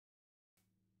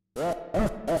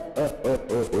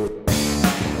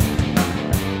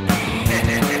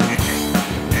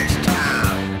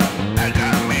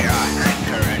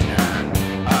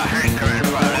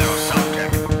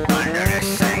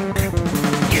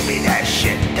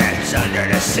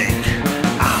Sink.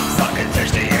 I'm fucking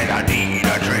thirsty and I need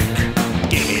a drink.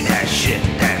 Give me that shit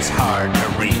that's hard to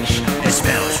reach. It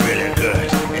smells really good.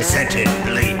 It's scented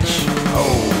bleach.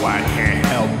 Oh, I can't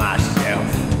help myself.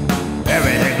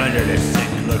 Everything under the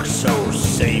sink looks so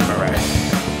savory.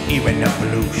 Even the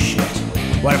blue shit.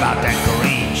 What about that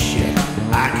green shit?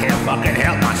 I can't fucking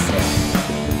help myself.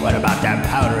 What about that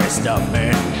powdery stuff,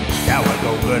 man? That would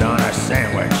go good on a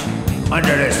sandwich.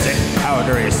 Under the sink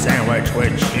powdery sandwich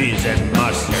with cheese and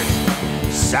mustard.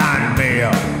 Sign me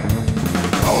up.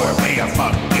 Pour me a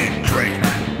fucking drink.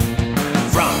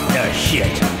 From the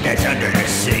shit that's under the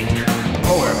sink.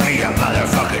 Pour me a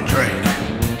motherfucking drink.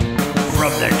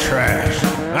 From the trash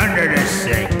under the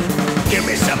sink. Give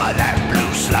me some of that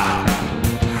blue slop.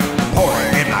 Pour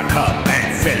it in my cup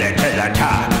and fill it to the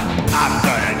top. I'm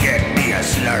gonna get me a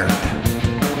slurp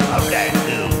of that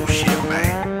new shit,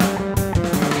 man.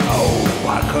 Oh,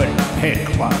 I couldn't pick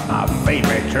what my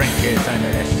favorite drink is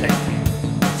under the sink.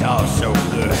 It's all so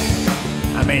good.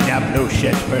 I mean, that blue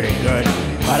shit's pretty good,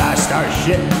 but I start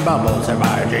shitting bubbles if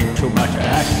I drink too much of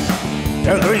that.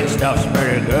 The green stuff's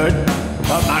pretty good,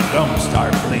 but my gums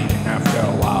start bleeding after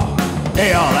a while.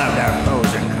 They all have their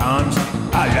pros and cons.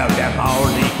 I love them all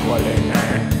equally,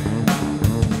 man.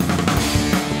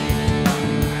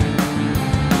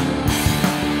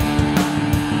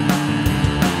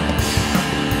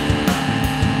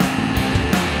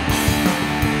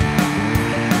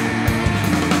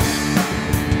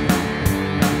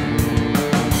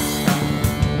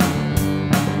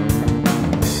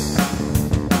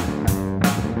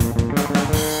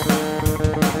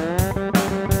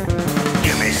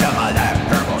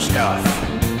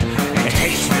 It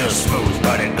tastes real smooth,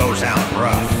 but it goes out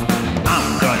rough.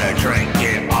 I'm gonna drink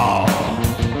it all.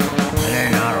 And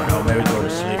then, I don't know, maybe go to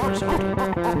sleep or something.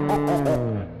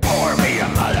 Pour me a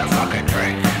motherfucking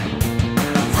drink.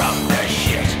 From the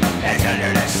shit that's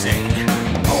under the sink.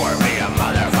 Pour me a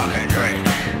motherfucking drink.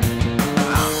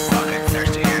 I'm fucking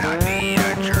thirsty and I need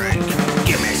a drink.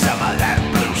 Give me some of that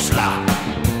blue slop.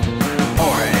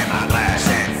 Pour it in my glass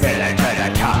and fill it to the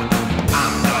top.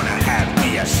 I'm gonna have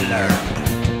me a slurp.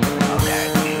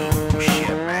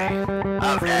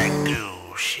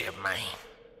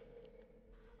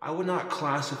 I would not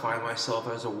classify myself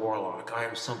as a warlock. I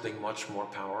am something much more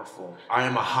powerful. I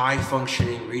am a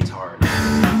high-functioning retard.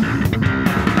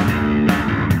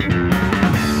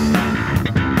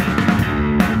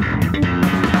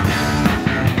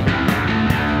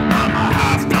 I'm a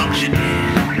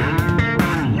high-functioning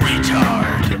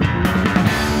retard.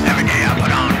 Every day I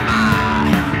put on my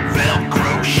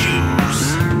Velcro shoes.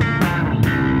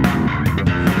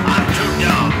 I'm too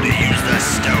dumb to use the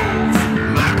stove.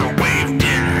 Microwave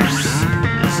dinners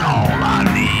is all I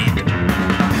need.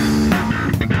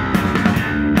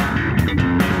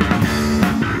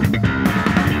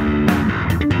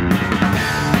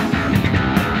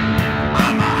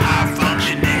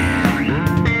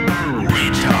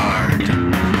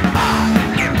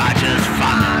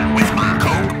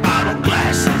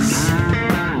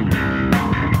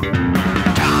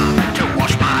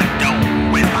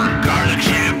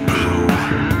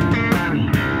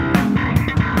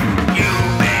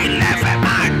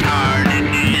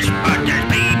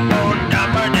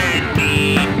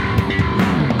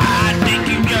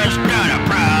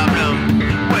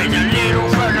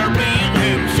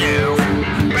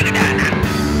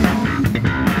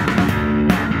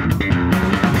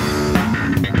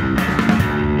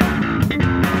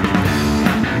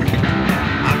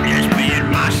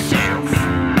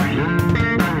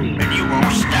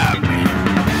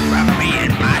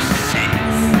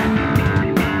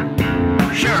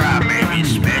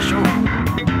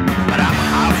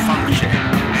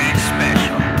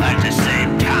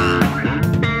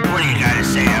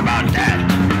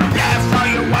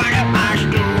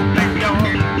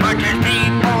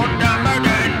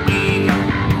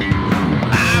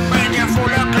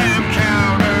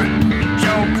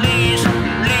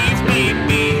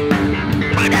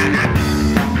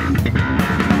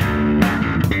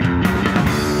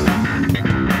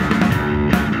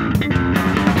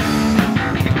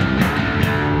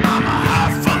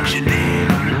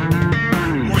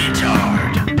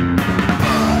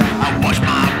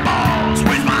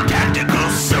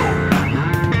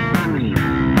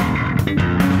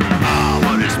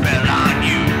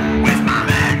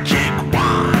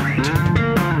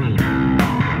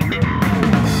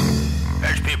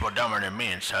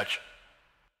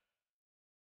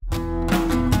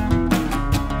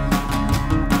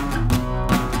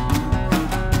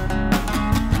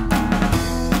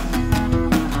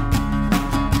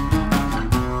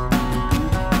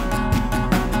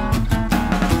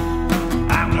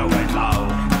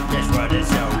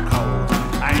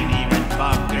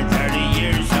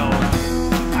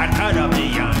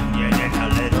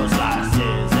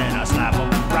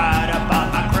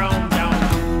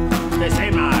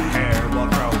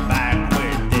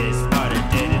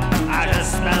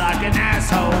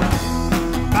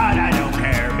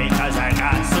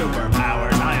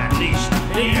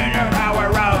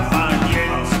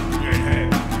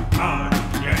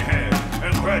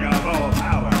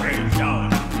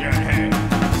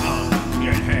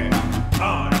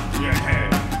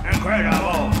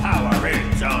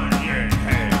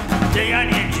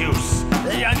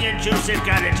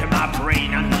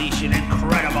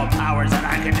 incredible powers that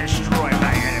I can destroy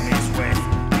my enemies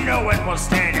with. No one will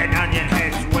stand in Onion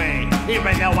Head's way.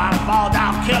 Even though I'm bald,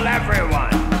 I'll kill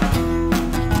everyone.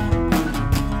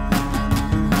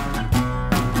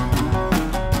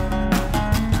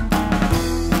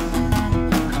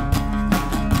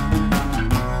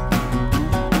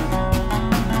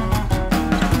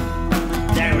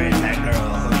 There is that girl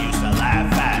who used to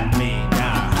laugh at me.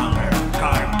 Now I hung her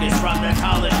carcass from the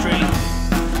tallest tree.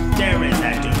 There is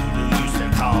that dude who used to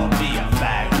call me a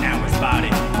fag. Now his body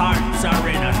parts are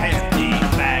in a hefty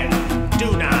bag.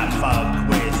 Do not fuck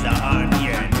with the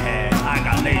Onion Head. I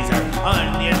got laser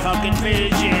onion fucking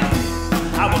vision.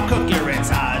 I will cook your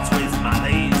insides with my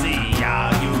lazy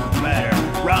eye. You better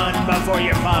run before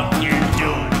you're fucking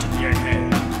doomed. Your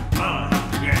head,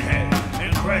 your head.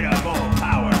 Incredible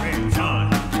power is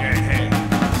on your head,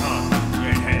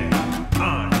 your head,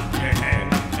 your head.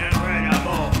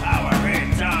 Incredible power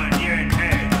is on your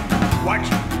head. What?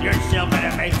 You're still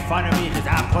gonna make fun of me because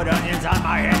I put onions on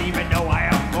my head even though I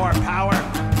have more power?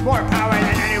 More power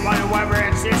than anyone who ever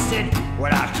existed?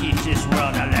 Well, I'll teach this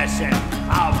world a lesson.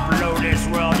 I'll blow this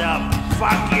world up.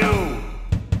 Fuck you!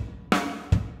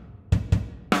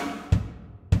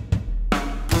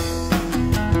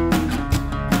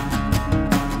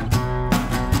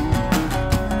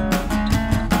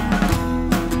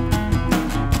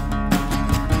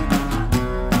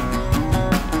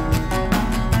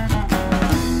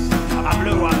 I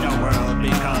blew up the world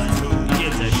because who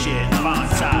gives a shit? Font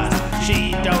size,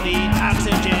 she don't need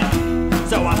oxygen.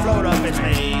 So I float up in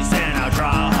space and I'll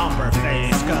draw a humper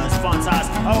face. Cause font size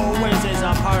always is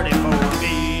a party for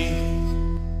me.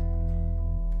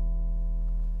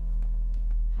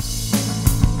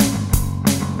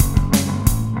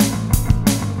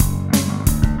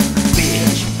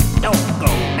 Bitch, don't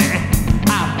go, man.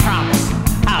 I promise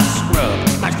I'll scrub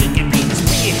my stinking penis.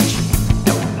 Bitch,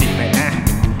 don't leave me, man.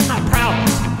 I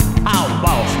promise I'll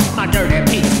wash my dirty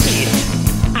penis. Bitch,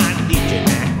 I need you,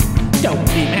 man. Don't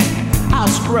leave me. I'll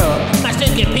scrub my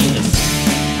stinking penis.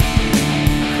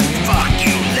 Fuck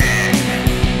you then.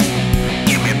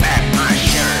 Give me back my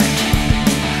shirt.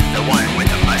 The one with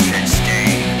the mustard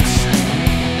stains.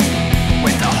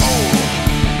 With the hole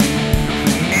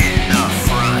in the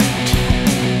front.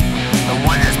 The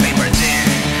one that's paper thin.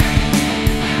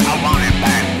 I want it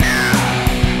back now.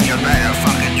 You better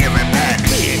fucking give it back.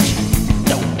 Bitch,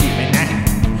 don't leave me now.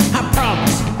 I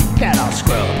promise that I'll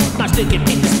scrub my stinking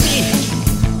penis. Bitch,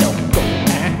 don't go,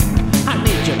 man. I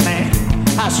need you, man.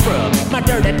 I'll scrub my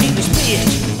dirty penis.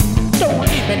 Bitch, don't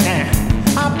leave me now.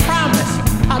 I promise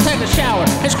I'll take a shower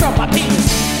and scrub my penis.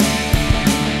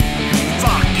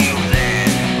 Fuck you then.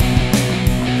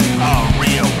 A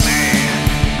real man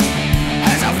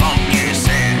has a funky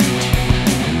scent.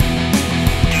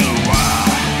 Do I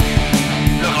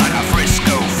look like a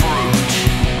Frisco fruit?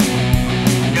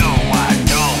 No, I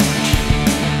don't.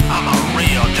 I'm a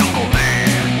real jungle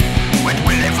man with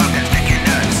really fucking sticky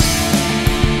nuts.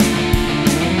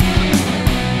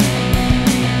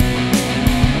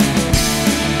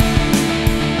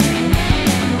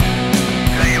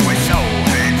 Playing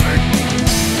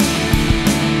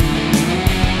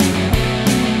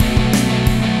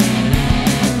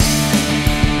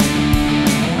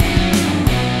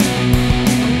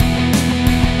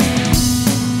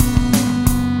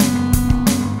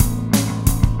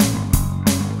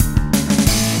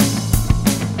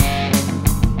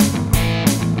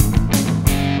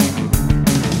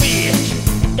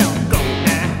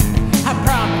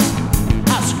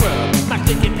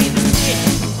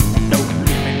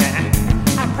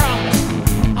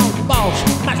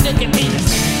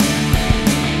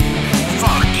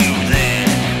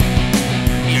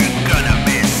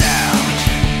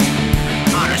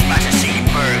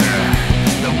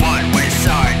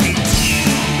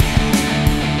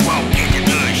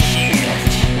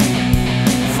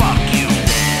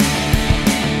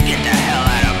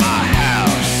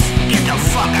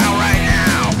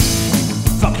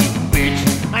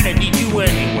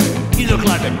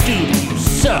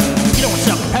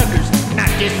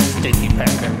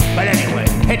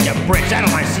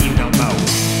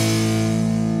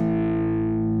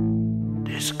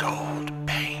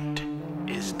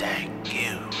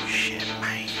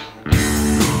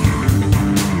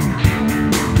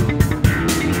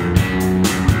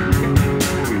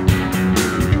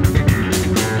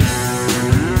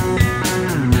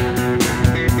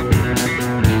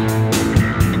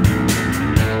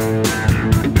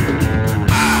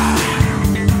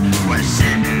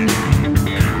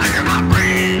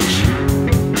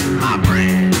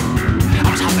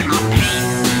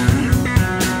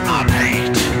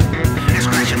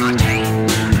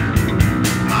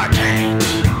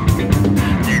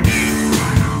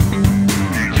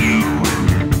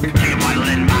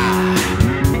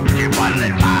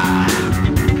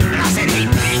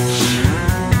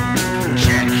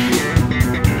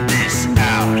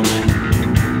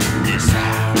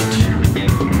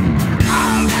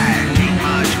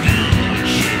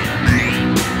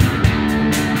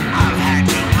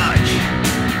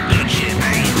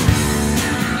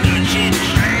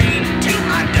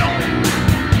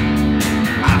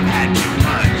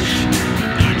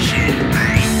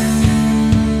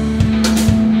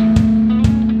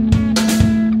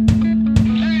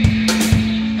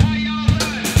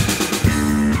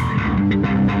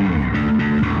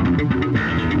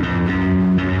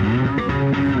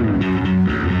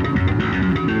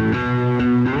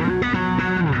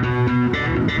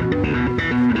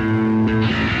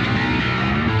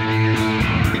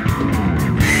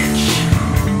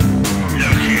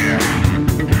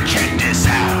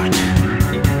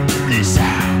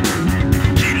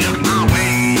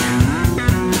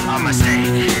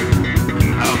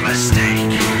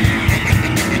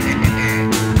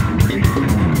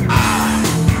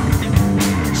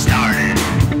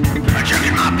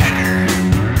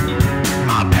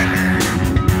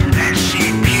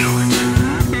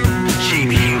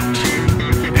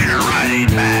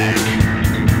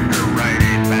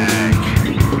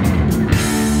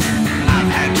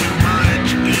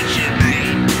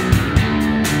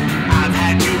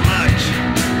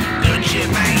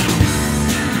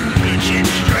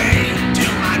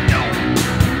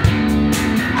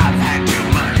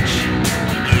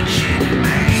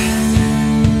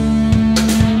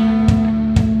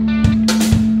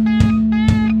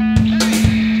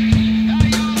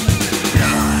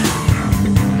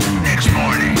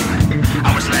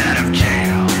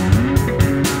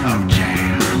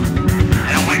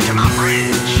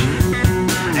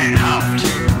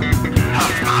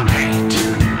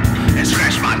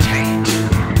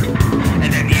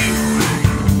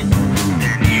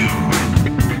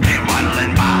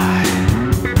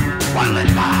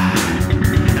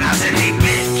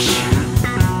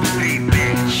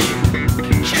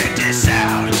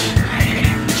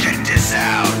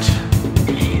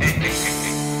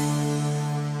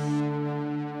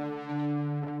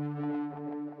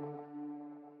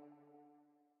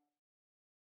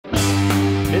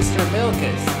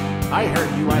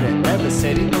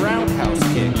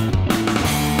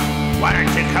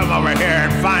come over here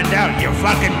and find out, you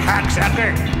fucking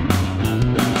cocksucker.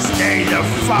 Stay the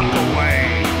fuck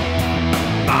away.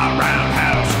 My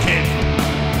roundhouse kick,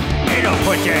 it'll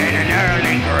put you in an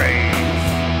early grave.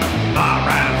 My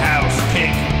roundhouse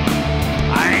kick,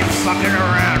 I ain't fucking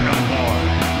around no more.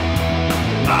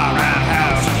 My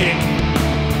roundhouse kick,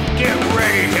 get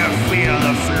ready to feel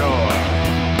the floor.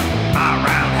 My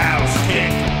roundhouse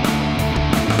kick,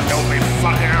 don't be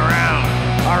fucking around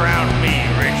me,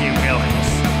 Richie Milkis.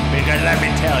 Because let me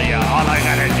tell you, all I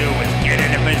gotta do is get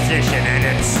in a position and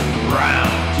it's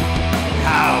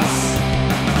roundhouse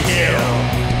kill.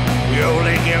 You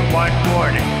only get one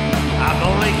warning. I'm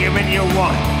only giving you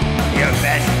one. You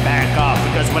best back off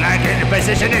because when I get in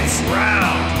position, it's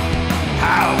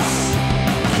roundhouse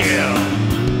kill.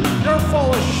 You're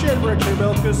full of shit, Richie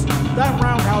Milkis. That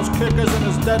roundhouse kick isn't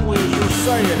as deadly as you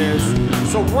say it is.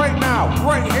 So right now,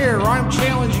 right here, I'm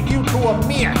challenging you to a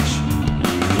match.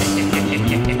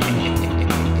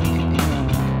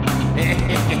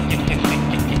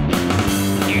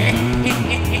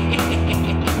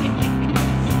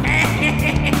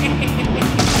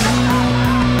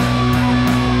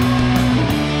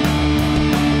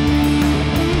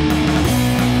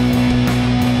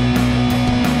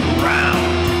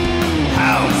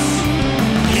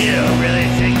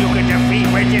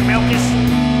 Richie Milkis,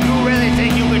 you really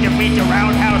think you can defeat the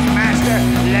Roundhouse Master?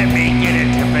 Let me get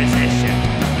into position.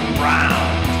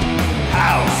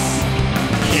 Roundhouse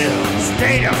kill.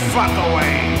 Stay the fuck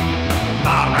away.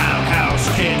 My roundhouse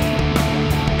kick,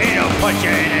 it'll put you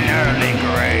in an early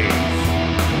grave.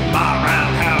 My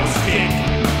roundhouse kick,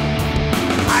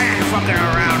 I ain't fucking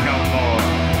around no more.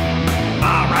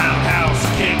 My roundhouse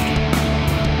kick,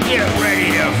 get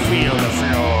ready to feel the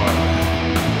floor.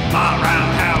 My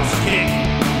roundhouse kick.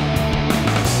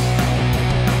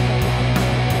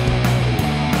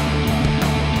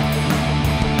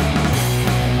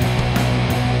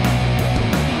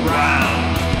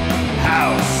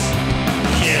 Roundhouse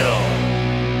kill.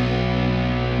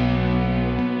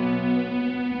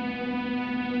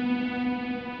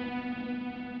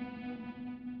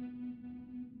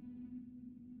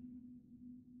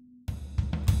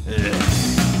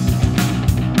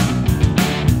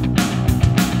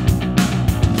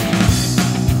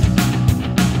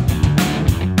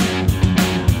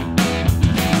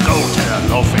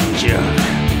 Loafing jug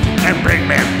and bring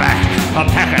me back a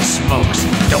pack of smokes.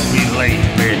 Don't be late,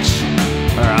 bitch,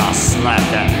 or I'll slap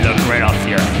that look right off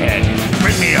your head.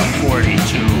 Bring me a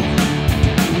 42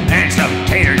 and some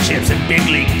tater chips and Big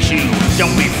League Chew.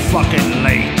 Don't be fucking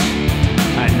late.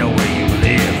 I know where you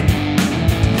live.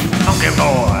 Monkey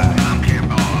boy, monkey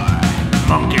boy,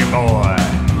 monkey boy,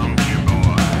 monkey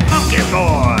boy, monkey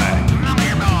boy,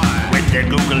 monkey boy, with the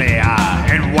googly eye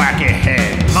and wacky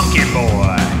head. Monkey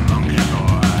boy.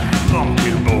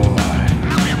 Monkey boy,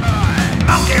 monkey boy,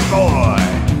 monkey boy.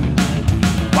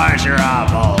 Why's your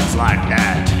eyeballs like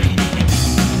that?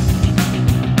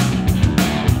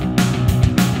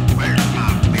 Where's my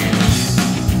bitch?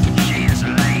 She is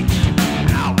late.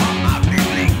 I want my Big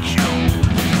League Chew.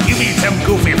 You mean some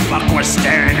goofy fuck was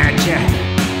staring at you?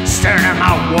 Staring at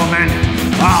my woman?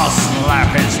 I'll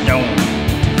slap his dome.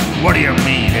 What do you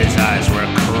mean his eyes were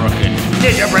crooked?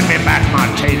 Did you bring me back my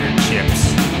tater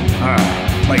chips?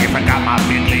 But you forgot my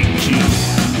Big League Chew.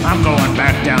 I'm going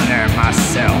back down there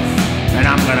myself, and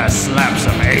I'm gonna slap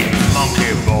some 8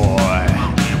 monkey boy.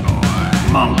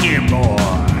 Monkey boy.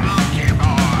 Monkey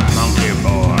boy. Monkey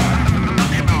boy.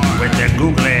 Monkey boy. With the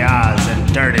googly eyes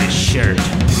and dirty shirt.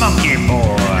 Monkey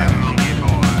boy. Monkey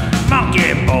boy.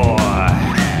 Monkey boy.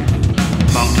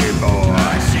 Monkey boy.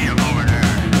 I see him over there.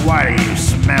 Why do you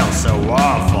smell so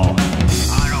awful?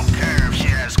 I don't care if she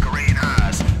has green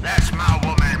eyes. That's my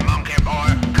woman, monkey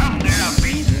boy. Come get a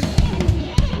beating.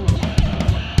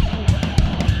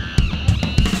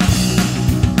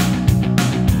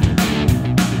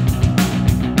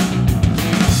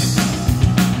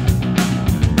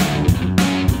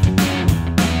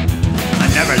 I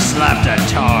never slapped a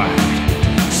tar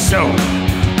so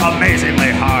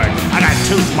amazingly hard. I got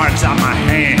tooth marks on my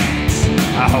hands.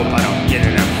 I hope I don't get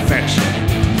an infection.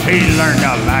 He learned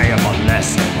a valuable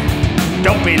lesson.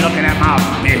 Don't be looking at my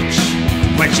bitch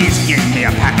when she's getting me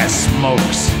a pack of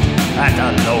smokes at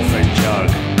the loafing jug.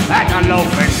 At the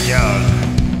loafing jug.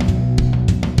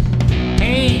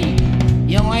 Hey,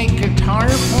 you like guitar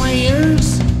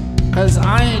players? 'Cause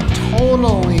I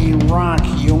totally rock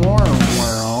your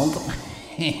world.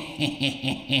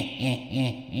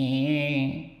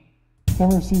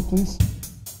 Have a receipt, please.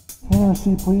 Have a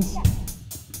receipt, please.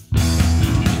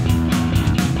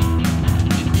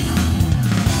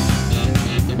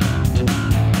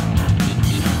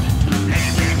 Hey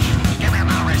bitch, give me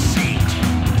my receipt.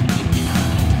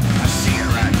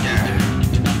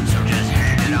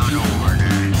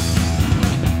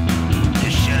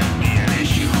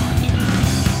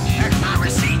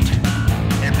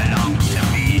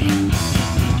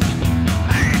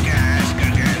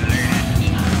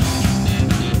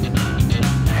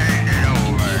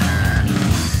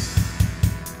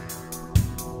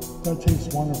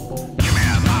 wonderful. Give me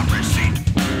my receipt.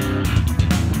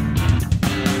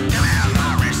 Give me my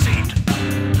receipt.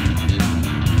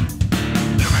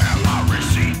 Give me my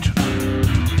receipt.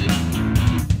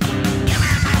 Give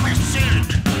me my receipt.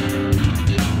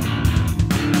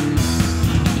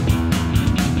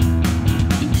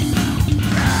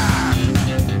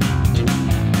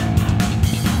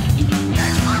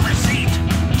 That's my receipt.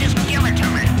 Just give it to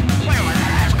me. Wait, was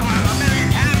that ass come out a million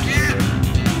times yet?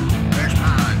 There's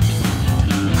mine.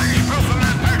 I need proof of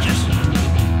my purchase.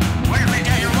 Where did they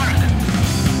get your work?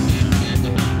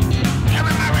 Give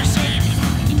me my receipt.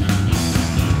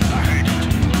 I heard it.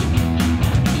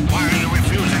 Why are you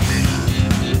refusing me?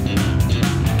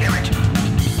 Give it.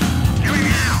 Give it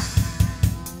now.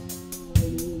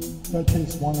 That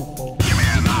tastes wonderful. Give me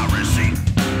my receipt.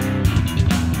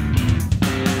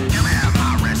 Give me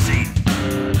my receipt.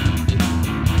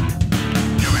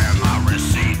 Give me my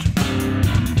receipt.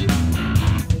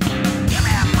 Give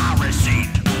me my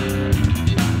receipt.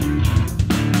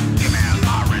 Give me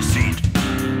my receipt.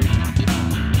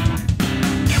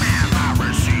 Give me my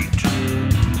receipt.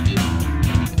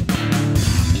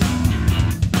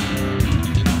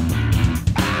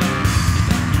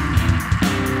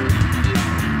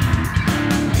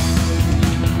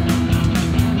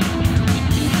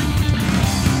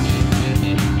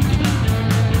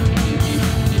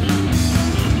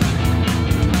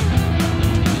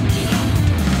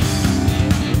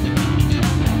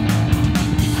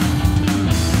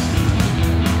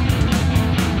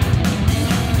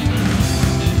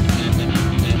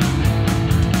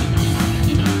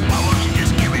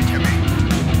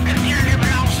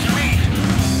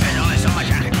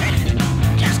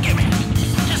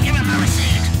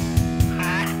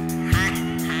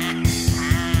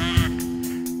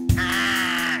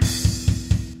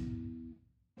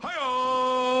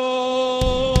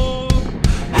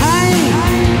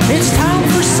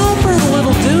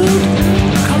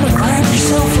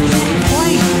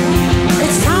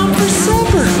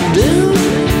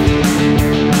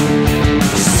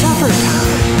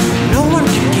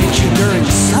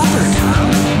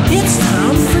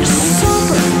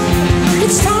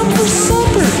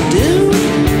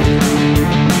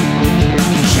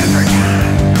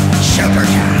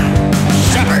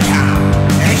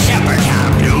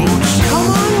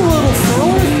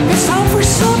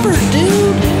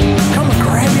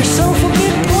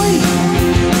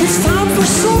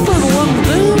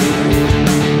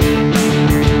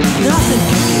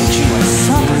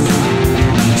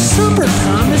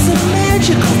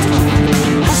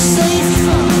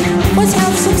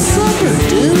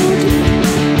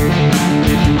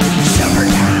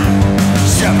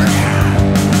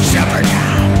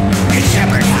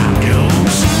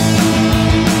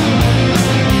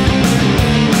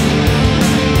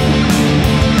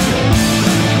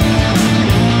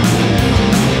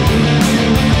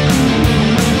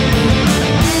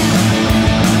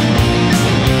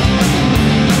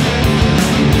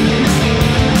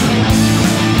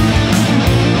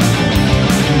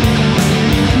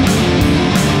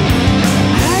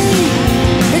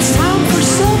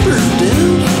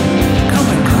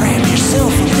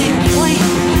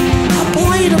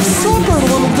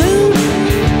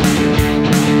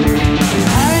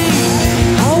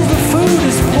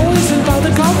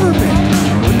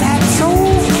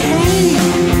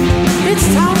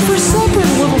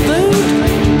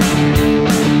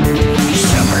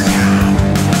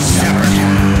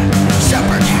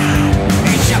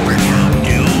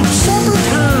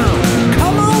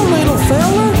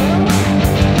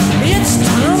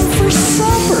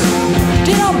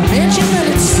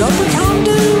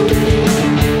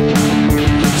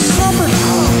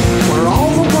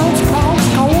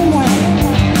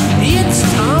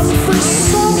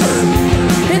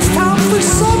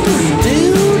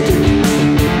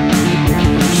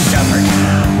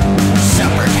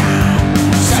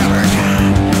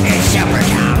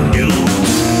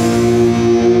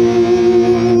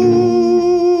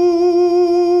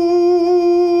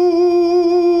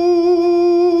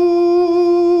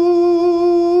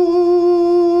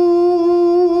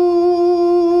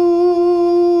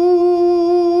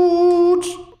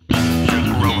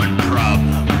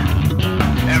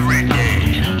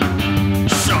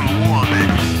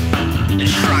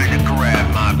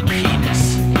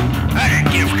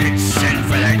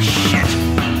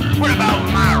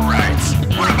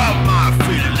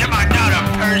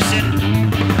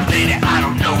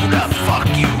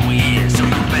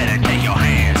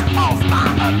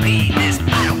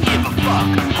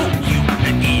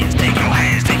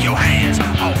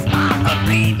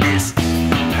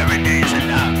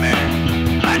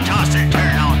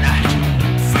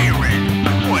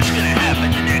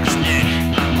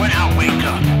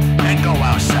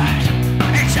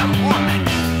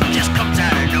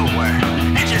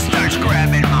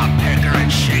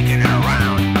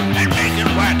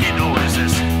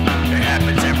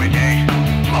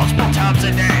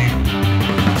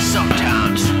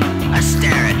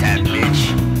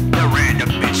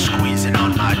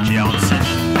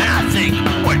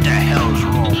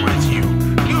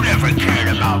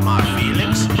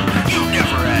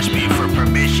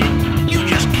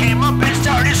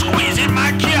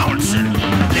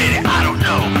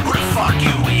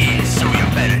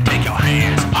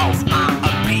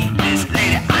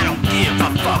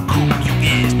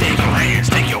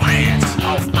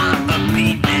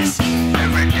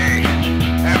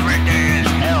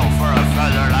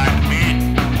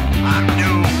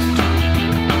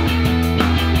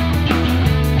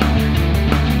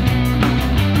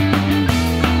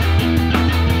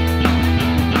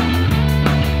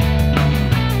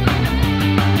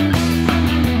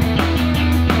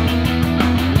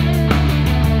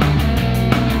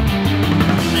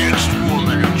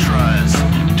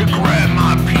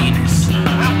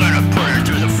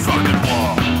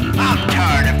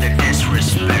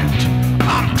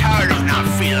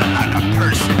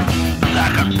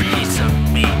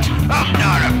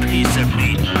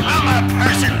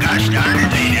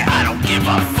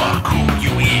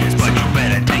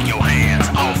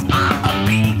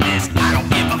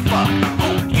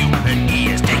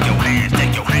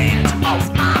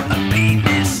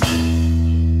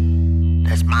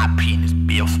 my penis,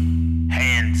 Biff.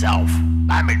 Hands off.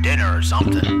 Buy me dinner or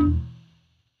something.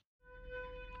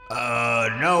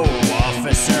 No,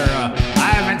 officer.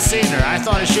 I haven't seen her. I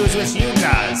thought she was with you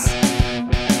guys.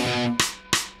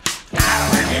 I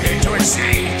ripped it into a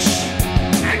sage,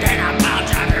 and then I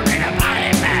popped her in a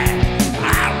body bag. I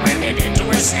ripped it into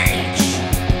a sage.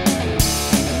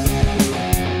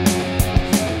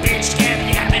 Bitch kept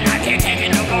yapping, I can't take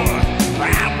it no more.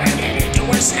 But I ripped it into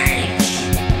a sage.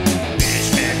 Bitch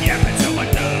kept yapping, so I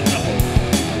dug the hole.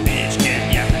 Bitch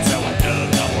kept yapping, so I dug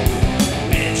the hole.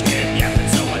 Bitch kept yapping,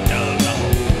 so I dug the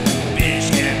hole. Bitch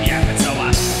kept yapping, so I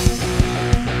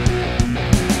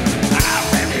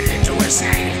ripped it into a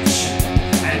sage.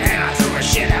 And then I threw her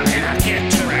shit out and I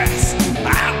kicked her ass. I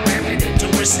ripped it into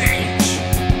a sage.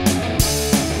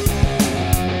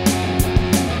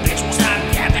 Bitch won't stop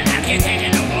yapping, I can't take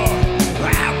it no more. I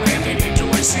ripped it into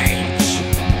a sage.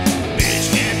 Bitch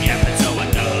kept yapping, so I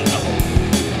dug the hole.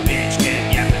 Bitch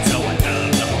kept yapping, so I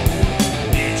dug the hole.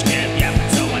 Bitch kept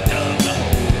yapping, so I dug the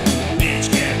hole. Bitch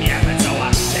kept yapping, so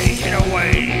I take it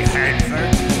away, Hanford.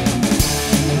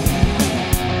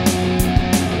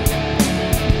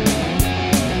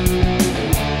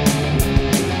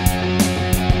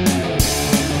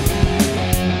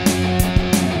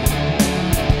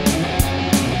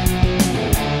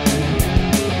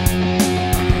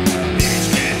 Bitch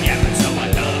kept yapping, so I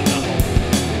dug the hole.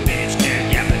 Bitch kept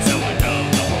yapping, so I dug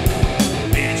the hole.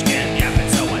 Bitch kept yapping,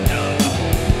 so I dug the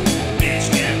hole. Bitch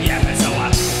kept yapping, so I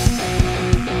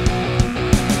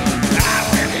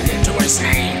ripped it into a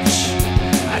sage.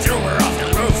 I threw her off the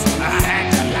roof, I had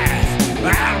to laugh. I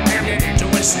ripped it into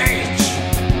a sage.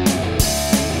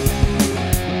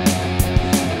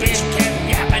 Bitch kept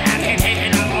yapping, I can't take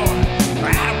it no more. I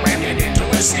ripped it into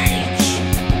a sage.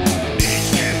 Bitch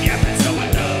kept yapping, so I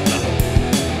dug the hole.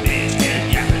 Bitch kept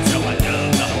yapping, so I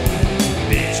dug the hole.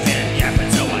 Bitch kept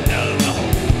yapping, so I dug the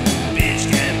hole. Bitch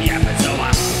kept yapping, so I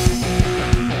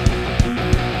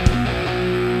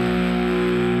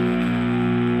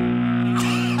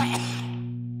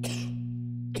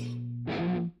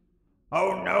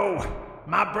Oh no,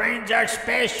 my brains are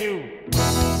special.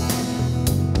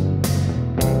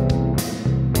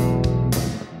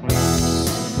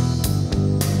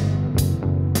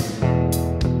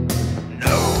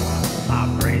 No, my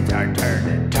brains are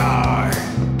turning tar,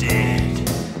 dead.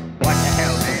 What the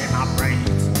hell, man, my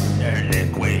brains, they're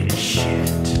liquid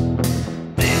shit.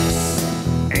 This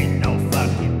ain't no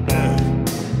fucking good,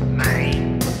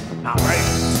 man. My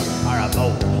brains are a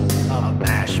bowl of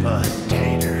mashed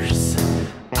potatoes.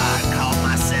 I call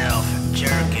myself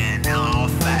jerking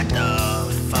off at the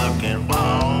fucking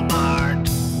Walmart.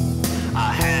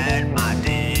 I had my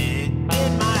dick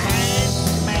in my hand,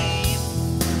 man,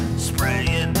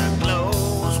 spraying the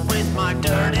clothes with my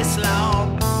dirty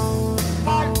slog.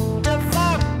 What the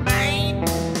fuck, man?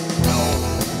 No,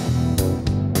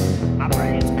 my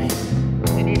brains, man,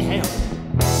 they need help.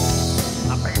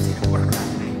 My brains need to work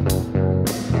right, man.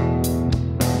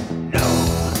 No,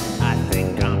 I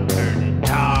think I'm turning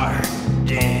tar,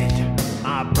 dead.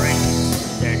 My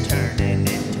brains, they're turning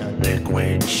into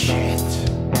liquid shit.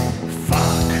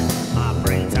 Fuck, my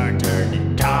brains are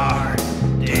turning tar,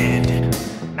 dead.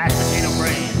 Mashed potato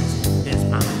brains is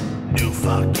my new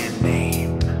fucking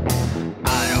name.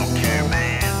 I don't care,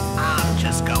 man, I'm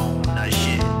just gonna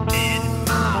shit in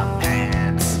my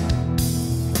pants.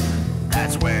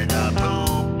 That's where the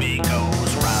poopy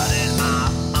goes, right in my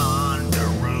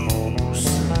underoos.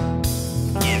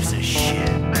 Gives a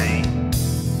shit, man.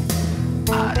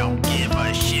 I don't give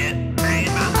a shit, man.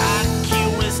 My IQ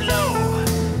is low.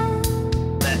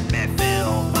 Let me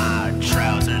fill my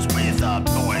trousers with a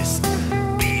moist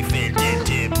beef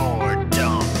indented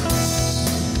boredom.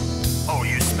 Oh,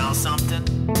 you smell something?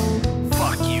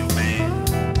 Fuck you, man.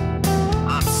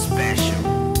 I'm special.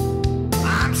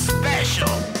 I'm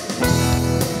special.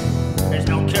 There's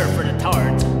no cure for the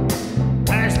tards.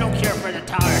 There's no cure for the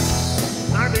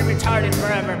tards. I'll be retarded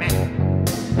forever, man.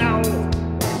 No.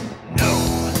 No,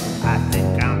 I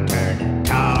think I'm turning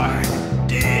tar,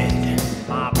 dead.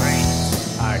 My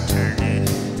brains are turning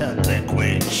to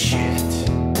liquid shit.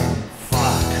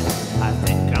 Fuck, I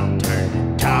think I'm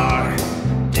turning tar,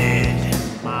 dead.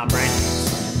 My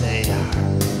brains, they are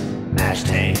mashed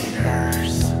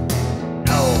taters.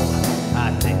 No,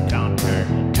 I think I'm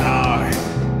turning tar,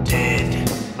 dead.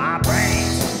 My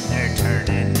brains, they're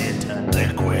turning into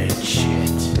liquid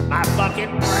shit. My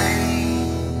fucking brains.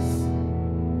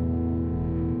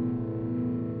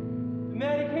 The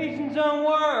medications don't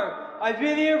work. I've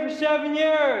been here for 7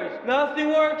 years. Nothing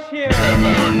works here. Come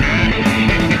on,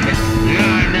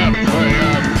 line up for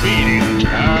your beating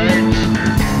cards.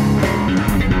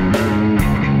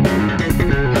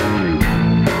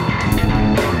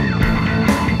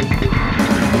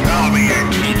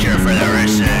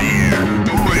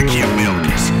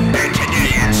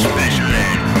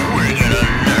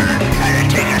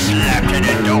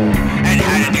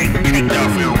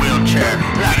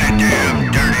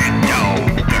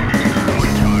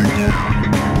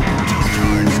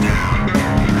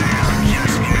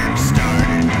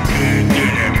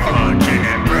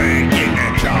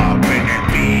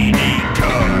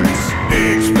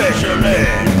 special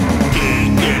ed.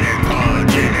 Kicking and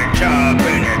punching and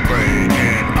chopping and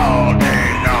breaking all day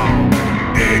long.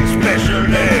 It's special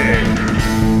ed.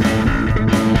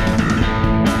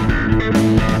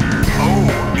 Oh,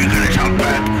 you gonna talk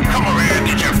back? Come over here and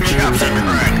get your chops and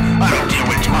crack. I don't deal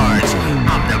with tards.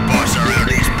 I'm the boss around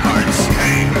these parts.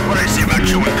 Hey, what I say about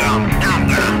chewing gum? Now I'm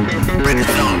gonna break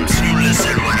thumbs. You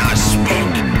listen when I speak.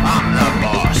 I'm the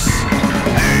boss.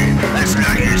 Hey, that's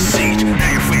not your seat. Now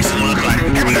your face will look like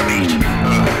having a meat.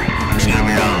 It's gonna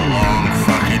be a long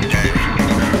fucking day.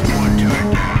 One tard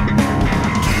down,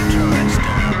 two tards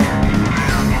down.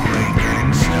 I'm only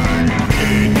getting started.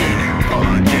 Kicking and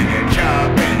punching and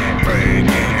chopping and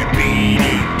breaking and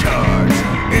beating tards.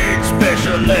 It's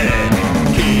special ed.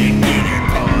 Kicking and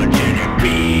punching and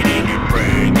beating and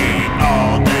breaking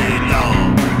all day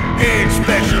long. It's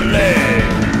special ed.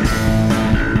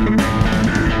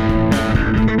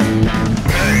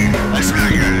 Hey, that's not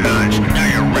your lunch. Now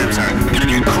your ribs are gonna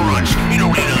get crunched. You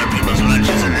don't eat other people's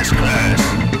lunches in this class.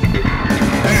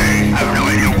 Hey, I have no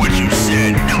idea what you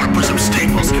said. Now I'm gonna put some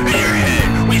staples in your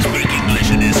head. We speak English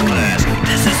in this class.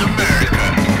 This is America.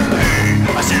 Hey,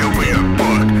 I said over your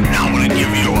book. Now I'm gonna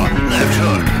give you a left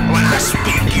hook. When I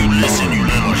speak, you listen, you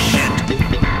little shit.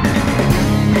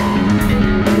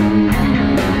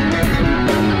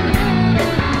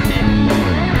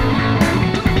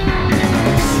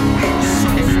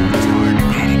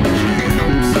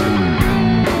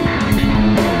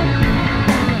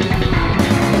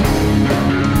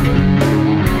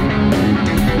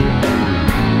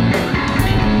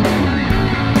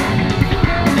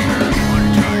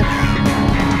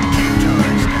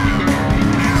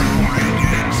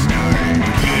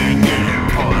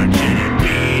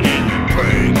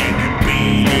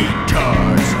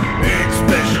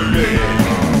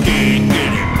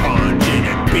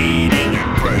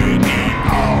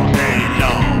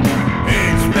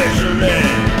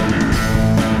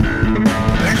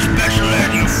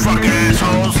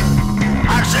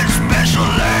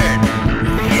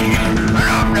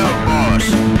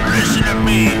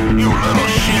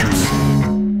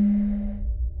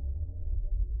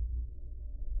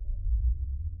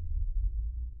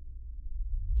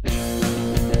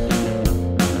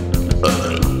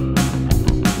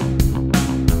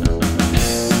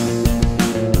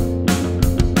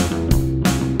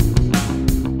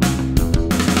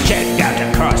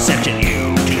 Section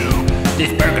YouTube.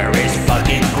 This burger is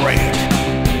fucking great.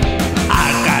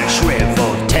 I got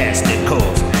shriveled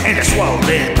testicles and a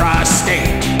swollen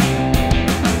prostate.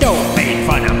 Don't make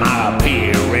fun of my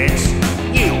appearance,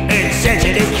 you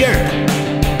insensitive jerk.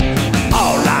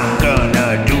 All I'm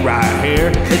gonna do right here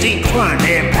is eat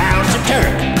 20 pounds of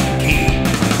turkey.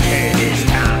 It is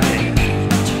time to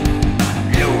eat.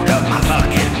 Load up my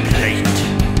fucking plate.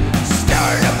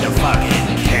 Start up the fucking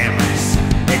cameras.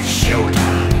 It's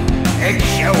showtime. It's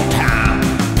showtime.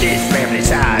 This family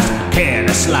size can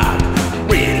of slop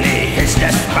really hits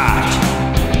the spot.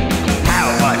 How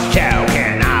much chow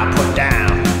can I put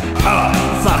down? A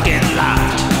fucking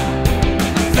lot.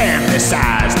 Family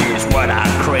size is what I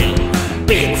crave.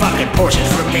 Big fucking portions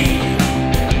for me.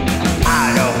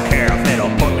 I don't care if it'll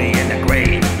put me in the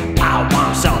grave. I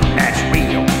want something that's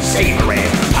real, savory.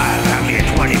 I got me a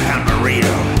 20-pound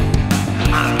burrito.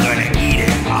 I'm gonna eat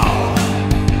it all.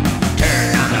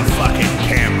 Turn on the fucking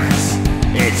cameras.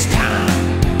 It's time.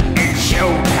 It's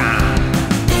showtime.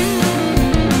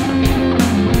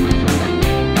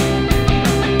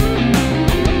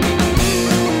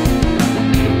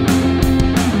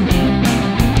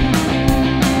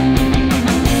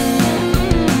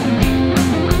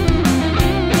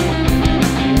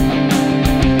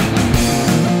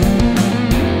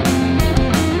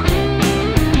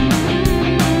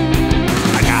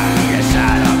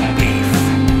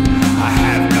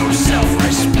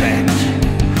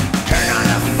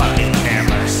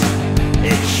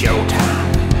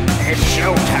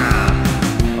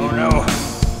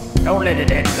 Don't let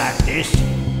it end like this.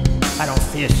 I don't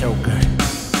feel so good.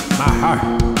 My heart,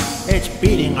 it's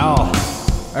beating all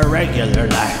irregular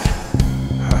like.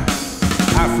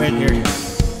 I figured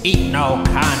eating all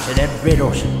kinds of them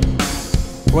vittles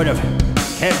would have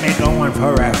kept me going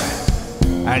forever.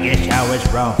 I guess I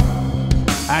was wrong.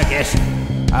 I guess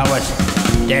I was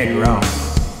dead wrong.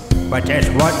 But there's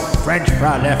one French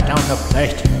fry left on the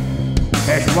plate.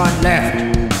 There's one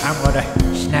left. I'm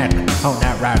gonna snack on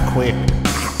that right quick.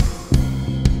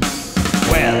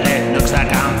 Well, it looks like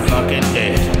I'm fucking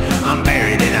dead. I'm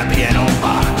buried in a piano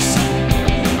box.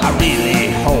 I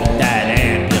really hope that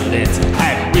ambulance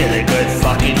had really good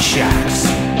fucking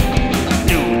shots.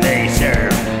 Do they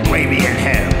serve gravy in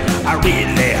hell? I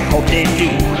really hope they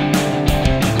do.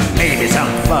 Maybe some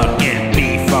fucking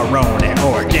beef or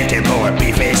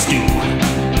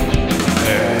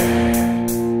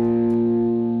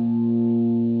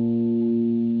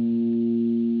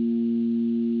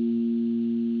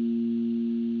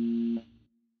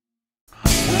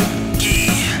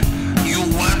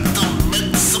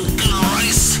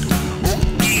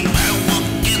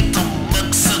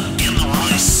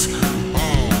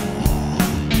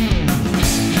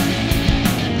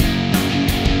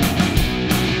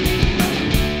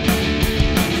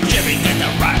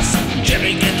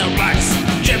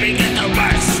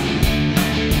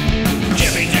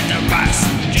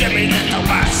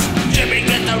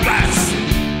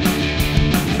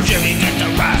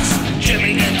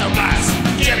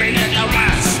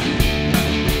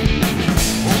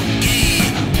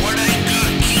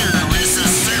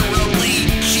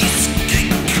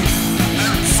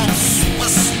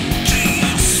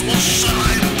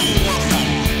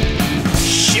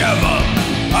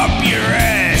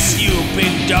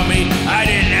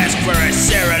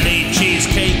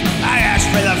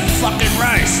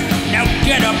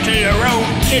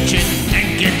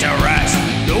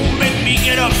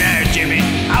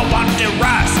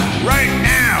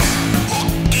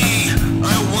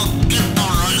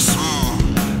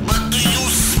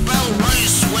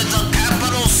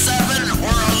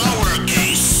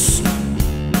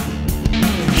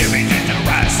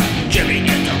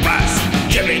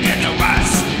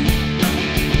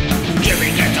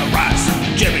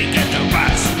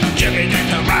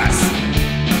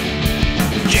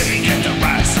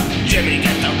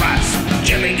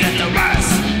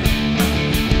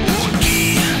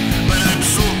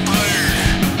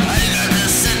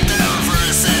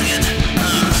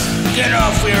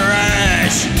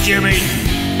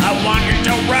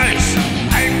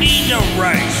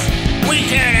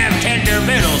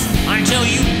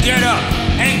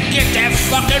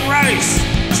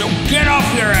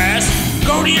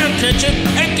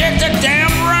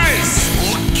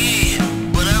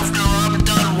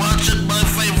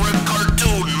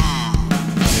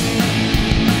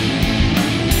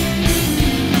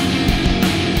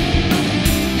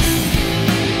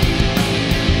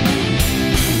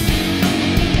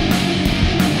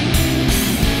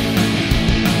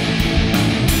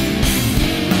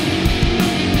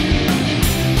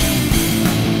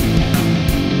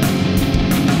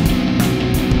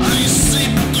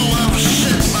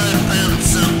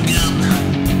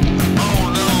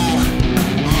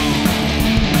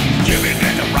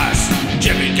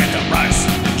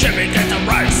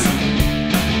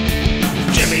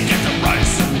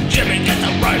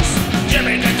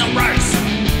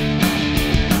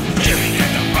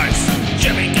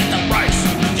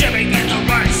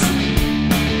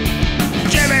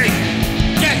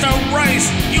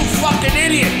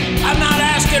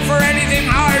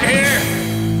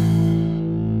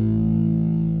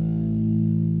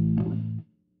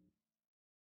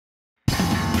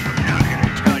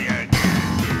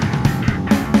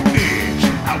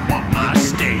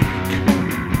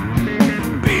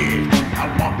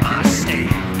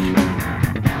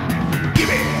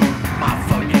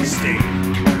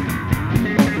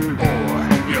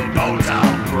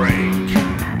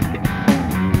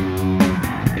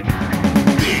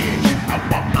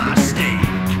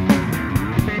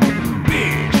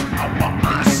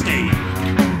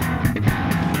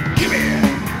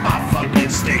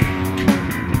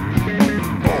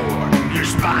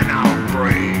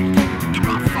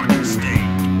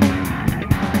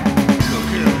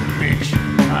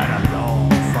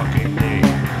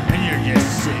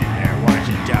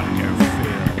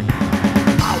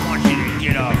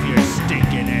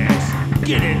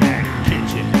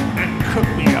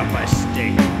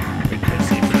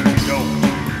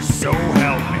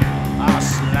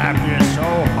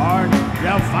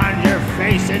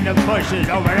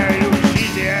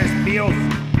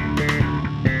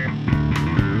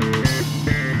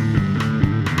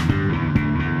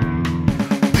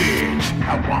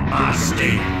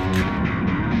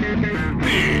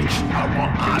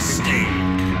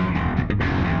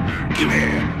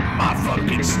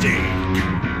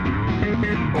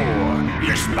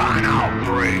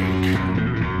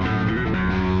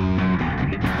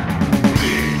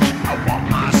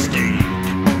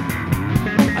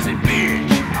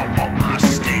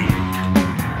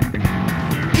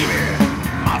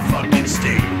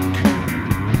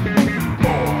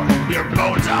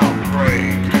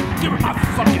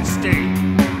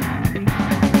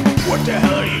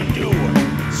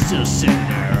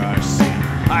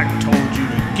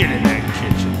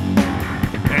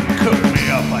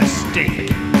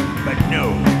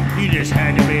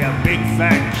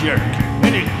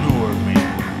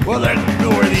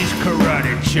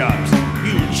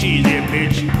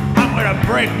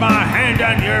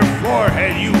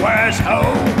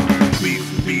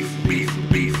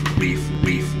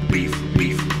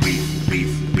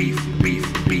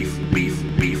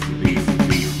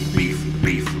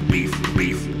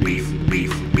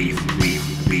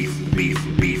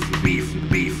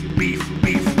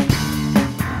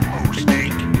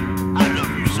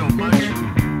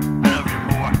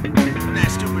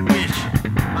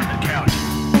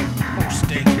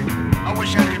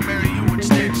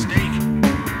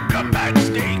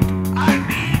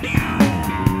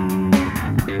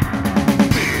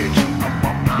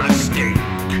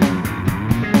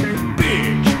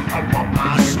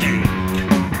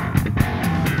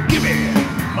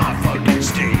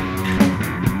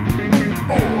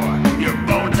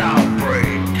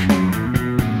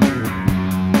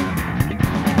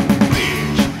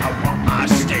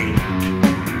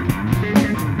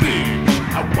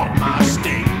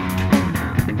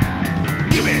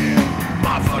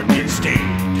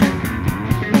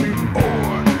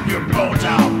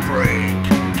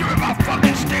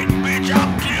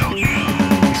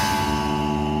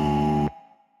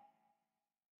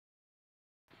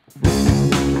I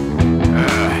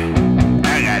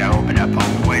gotta open up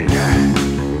a window.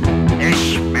 It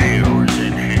smells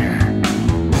in here.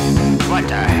 What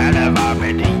the hell have I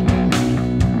been eating?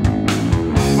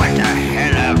 What the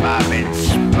hell have I been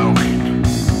smoking?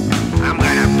 I'm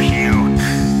gonna puke.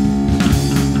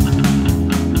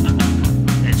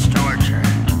 It's torture.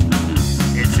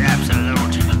 It's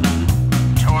absolute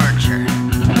torture.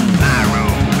 My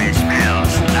room, it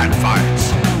smells like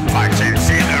farts. Farts and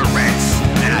cigarettes.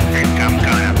 And I think I'm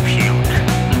gonna puke.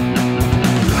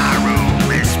 My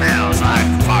room, it smells like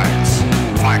farts.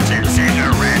 Farts and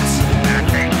cigarettes. And I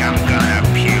think I'm gonna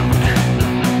puke.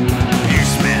 It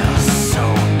smells so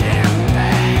damn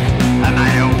bad. I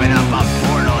might open up a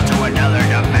portal to another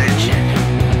dimension.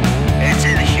 It's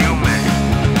inhuman.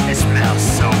 It smells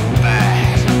so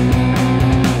bad.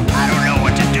 I don't know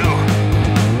what to do.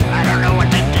 I don't know what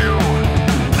to do.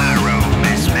 My room,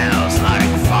 it smells like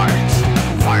farts.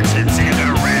 Farts and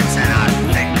cigarettes, and I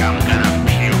think I'm gonna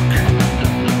puke.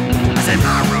 I said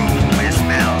my room, it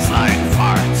smells like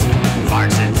farts.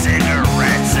 Farts and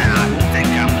cigarettes, and I think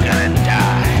I'm gonna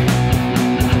die.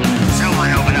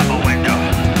 Someone open up a window.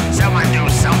 Someone do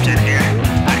something here.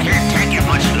 I can't take it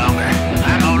much longer.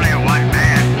 I'm only one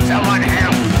man. Someone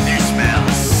help. It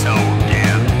smells so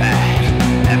damn bad.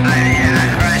 Am I the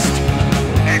Antichrist?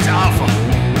 It's awful.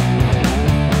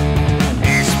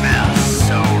 It smells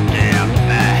so damn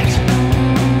bad.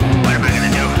 What am I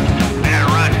gonna do? I gotta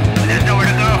run. There's nowhere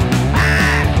to go.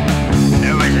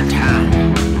 There was a time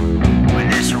when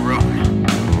this room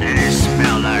it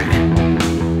smelled like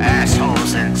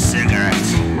assholes and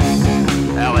cigarettes.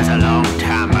 That was a long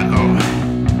time ago.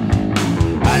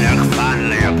 I look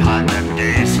fondly upon them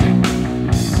days.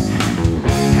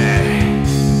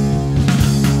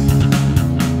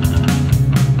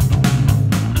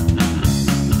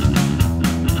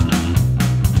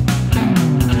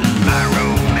 My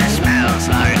room, it smells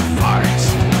like farts.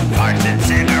 Farts and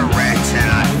cigarettes, and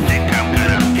I think I'm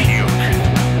gonna puke.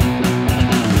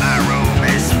 My room,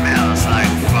 it smells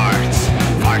like farts.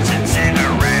 Farts and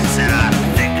cigarettes, and I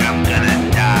think I'm gonna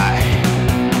die.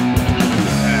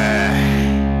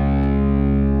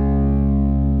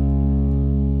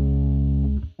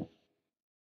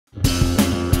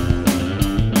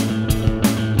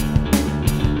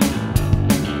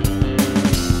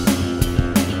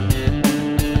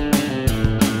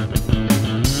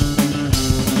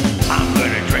 I'm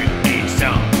gonna drink me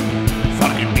some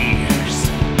fucking beers.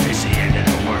 It's the end of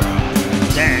the world.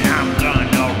 Then I'm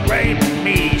gonna rape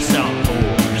me some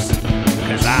whores.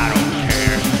 Cause I don't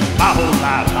care. My whole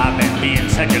life I've been being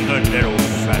such a good little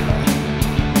fella.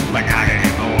 But not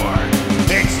anymore.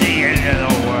 It's the end of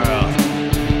the world.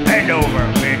 Bend over,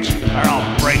 bitch, or I'll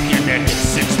break your neck in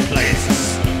 6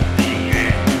 places. The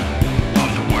end of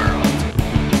the world.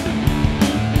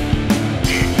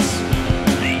 It's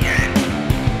the end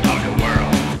of the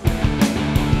world.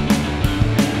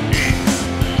 It's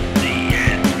the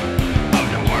end of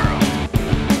the world.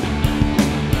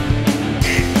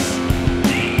 It's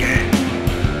the end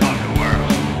of the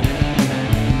world.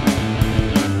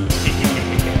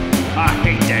 I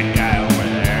hate that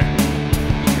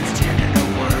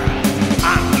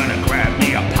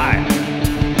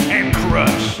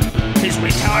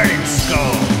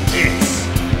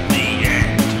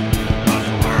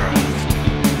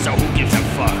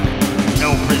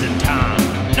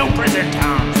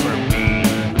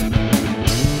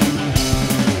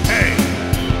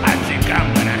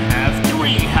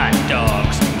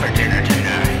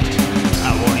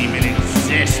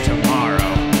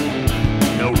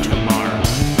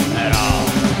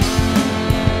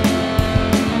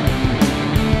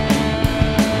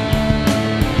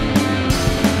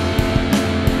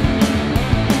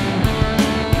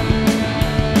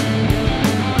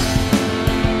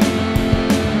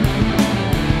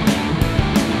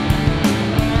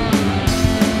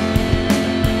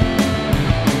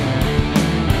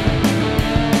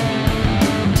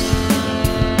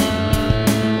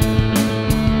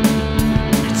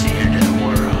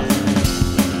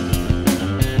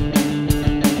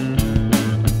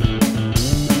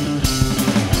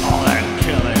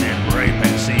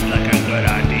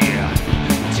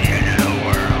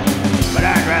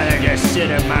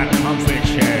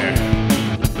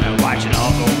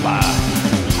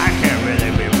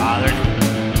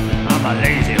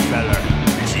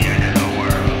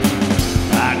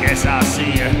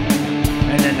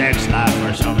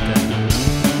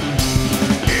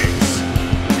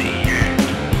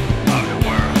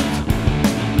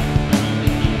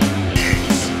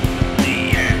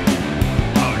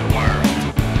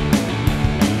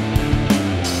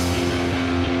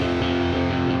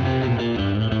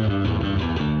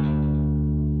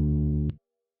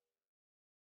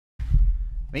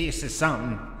This is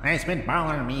something that's been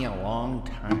bothering me a long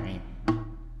time.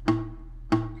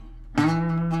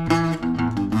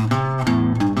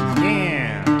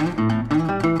 Yeah.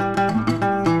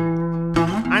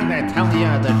 I'm gonna tell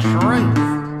you the truth.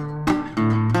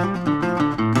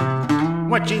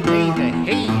 What you need to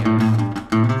hear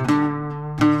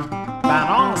about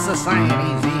all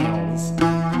society's ills.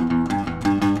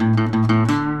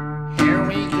 Here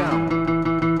we go.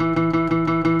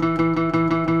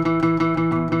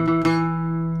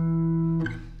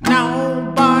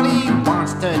 Nobody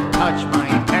wants to touch my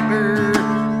pecker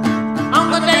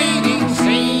on the dating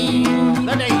scene.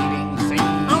 The dating scene.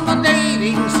 On the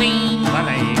dating scene. The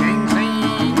dating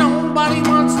scene. Nobody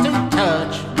wants to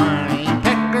touch my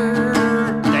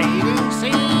pecker. Dating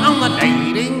scene. On the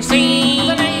dating scene.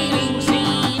 The dating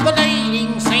scene. The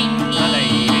dating scene. The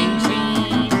dating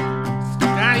scene.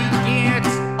 Scotty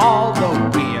gets all the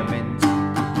women's,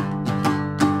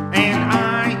 and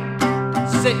I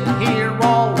sit here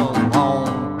all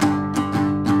alone,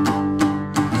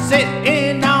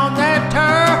 sitting on that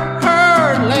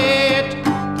toilet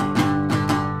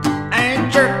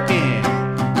and jerking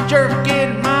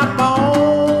my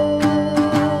bone.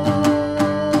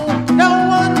 No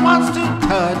one wants to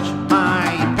touch my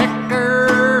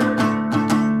pecker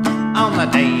on the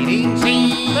dating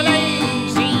scene. The dating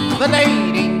scene. The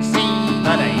dating scene.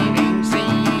 The dating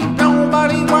scene.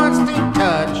 Nobody wants to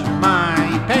touch my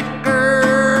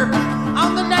pecker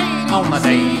on the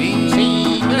dating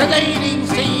scene. The dating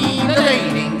scene. The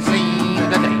dating scene.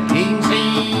 The dating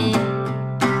scene.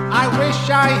 I wish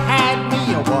I had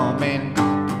me a woman,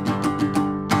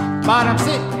 but I'm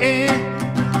sitting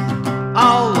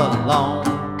all alone,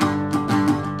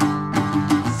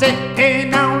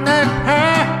 sitting on that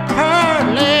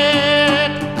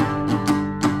toilet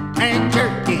and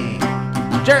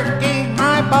jerking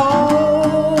my bone.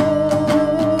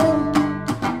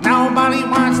 Nobody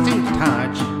wants to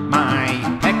touch my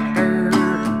pecker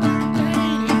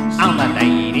on the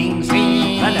dating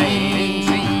scene. The dating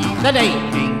scene. The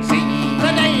dating scene.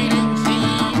 The dating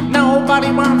scene.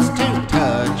 Nobody wants to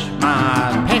touch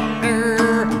my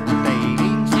pecker.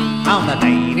 Dating scene. On the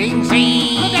dating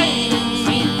scene. The dating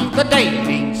scene. The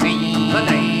dating scene. The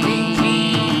dating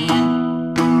scene.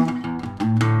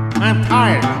 I'm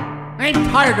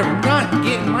tired of not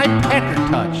getting my pecker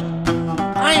touched.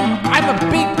 I'm a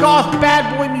big goth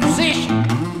bad boy musician.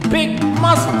 Big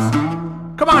muscles.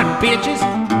 Come on, bitches.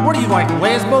 What are you, like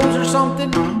lesbos or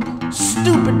something?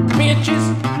 Stupid bitches.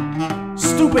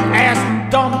 Stupid ass,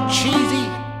 dumb, cheesy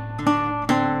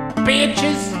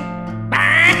bitches.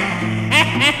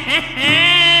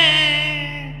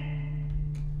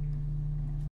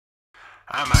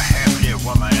 I'm a hefty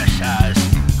womanizer.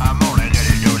 I'm only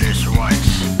gonna do this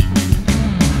once.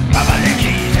 Baba the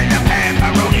cheese and the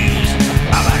pepperonis.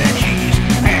 Baba the cheese,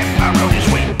 pepperoni,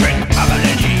 sweet drink. Baba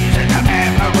the cheese and the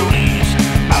pepperonis.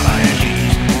 Baba the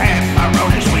cheese,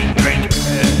 pepperoni, sweet drink.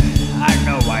 I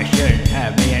know I shouldn't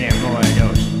have any more of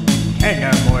those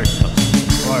tender morsels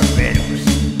or vittles,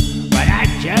 but I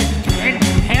just can't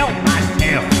help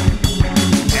myself.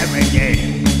 Every day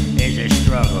is a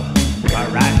struggle,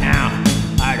 but right now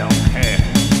I don't care.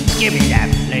 Give me that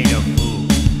plate of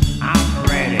food. I'm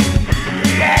ready.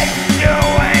 Let's do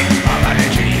it! Baba the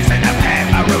cheese and the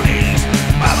pepperonis.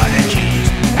 Baba the cheese,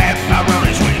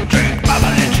 pepperoni, sweet drink. Baba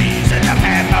the cheese and the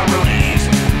pepperonis.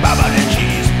 Baba the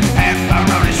cheese,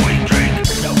 pepperoni, sweet drink.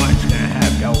 Someone's gonna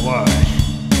have to wash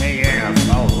the inner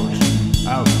folds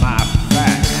of my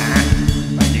fat, huh?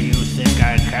 But do you think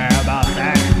I care about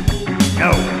that? No,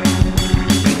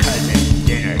 because it's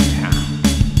dinner time.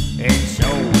 It's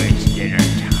always dinner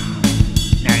time.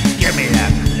 Now give me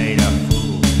that plate of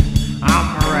food.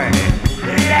 I'm ready.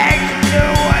 Let's do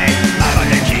it! Baba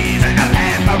the cheese and the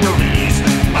pepperonis.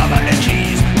 Baba the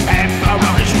cheese,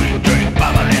 pepperoni, sweet drink.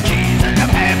 Baba the cheese and the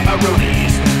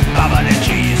pepperonis. Baba the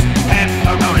cheese,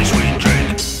 pepperoni, sweet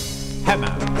drink. Come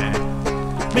on, man.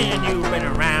 Me and you've been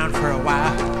around for a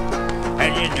while,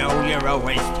 and you know you're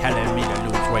always telling me to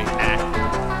lose weight now.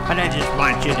 But I just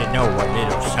want you to know a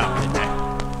little something that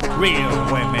real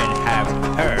women have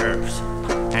curves,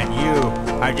 and you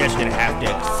are just gonna have to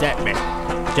accept me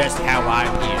just how I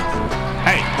am.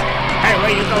 Hey,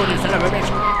 where you going, you son of a bitch?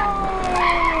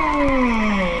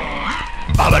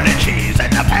 Baba the cheese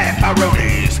and the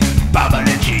pepperonis. Baba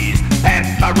the cheese,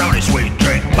 pepperoni, sweet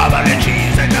drink. Baba the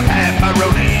cheese and the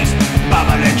pepperonis.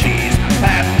 Baba the cheese,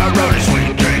 pepperoni,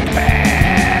 sweet drink.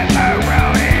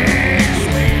 Pepperoni,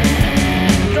 sweet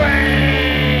drink.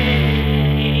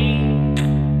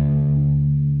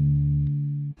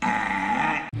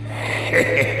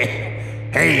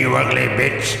 Hey, you ugly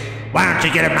bitch. Why don't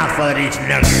you get a mouthful of these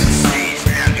nuggets? These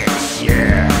nuggets.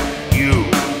 Yeah, you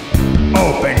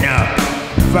open up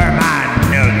for my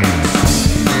nuggets.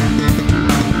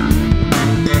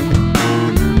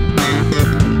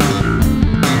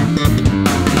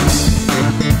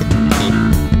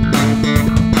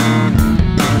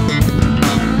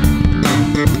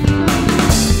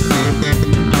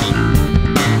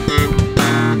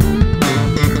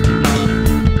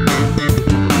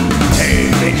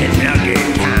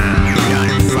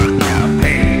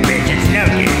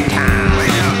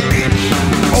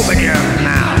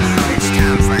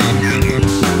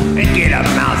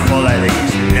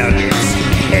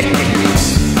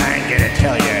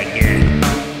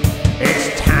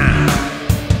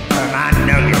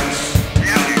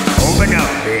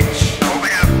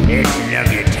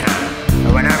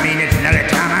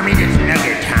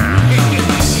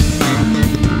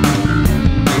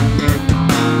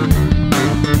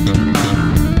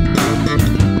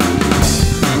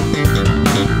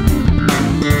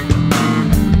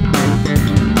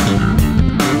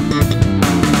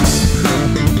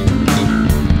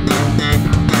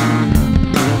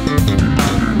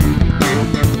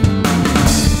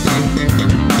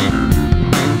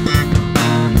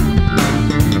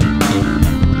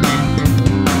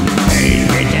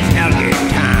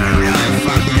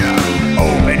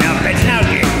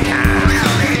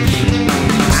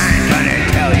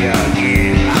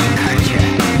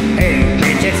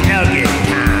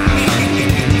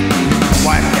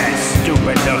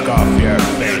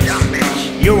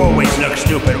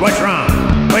 What's wrong?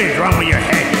 What is wrong with your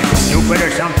head? Stupid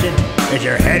or something? Is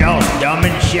your head all dumb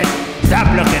and shit? Stop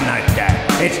looking like that.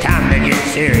 It's time to get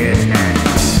serious, man.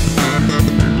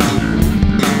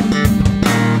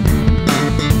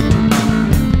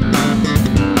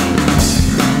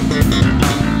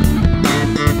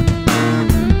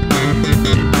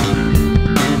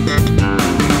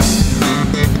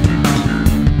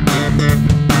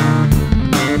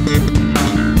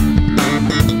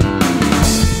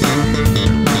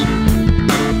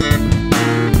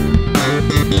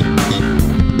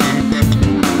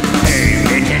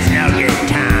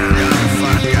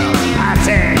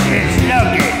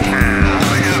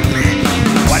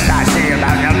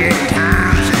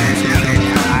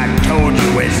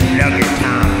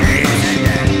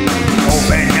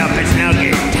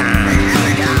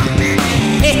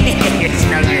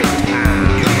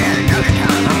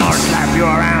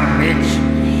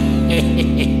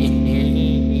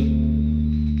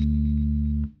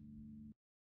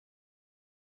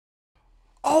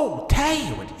 Oh,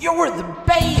 Taylor, you're the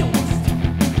best.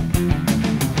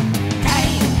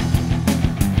 Taylor,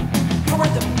 you're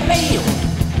the best.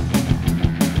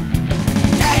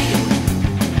 Taylor,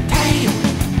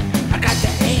 I got the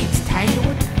AIDS,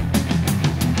 Taylor.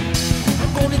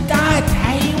 I'm gonna die,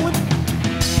 Taylor.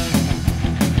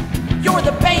 You're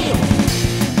the best.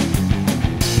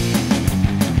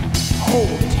 Oh,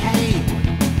 Taylor,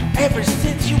 ever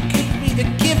since you gave me the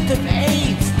gift of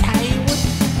AIDS, Taylor,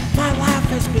 my life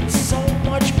has been so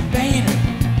much better.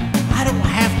 I don't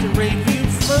have to review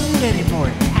food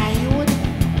anymore, Taylor.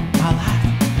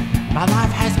 My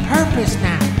life has purpose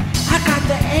now. I got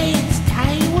the AIDS,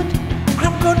 Taylor.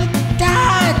 I'm gonna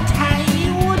die,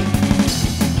 Taylor.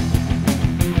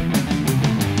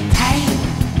 Taylor,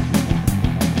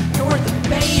 you're the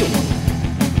best.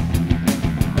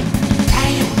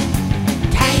 Taylor,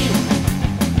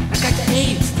 I got the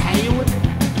AIDS, Taylor.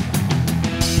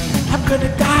 I'm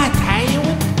gonna die,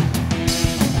 Taylor.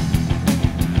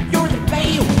 You're the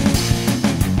best.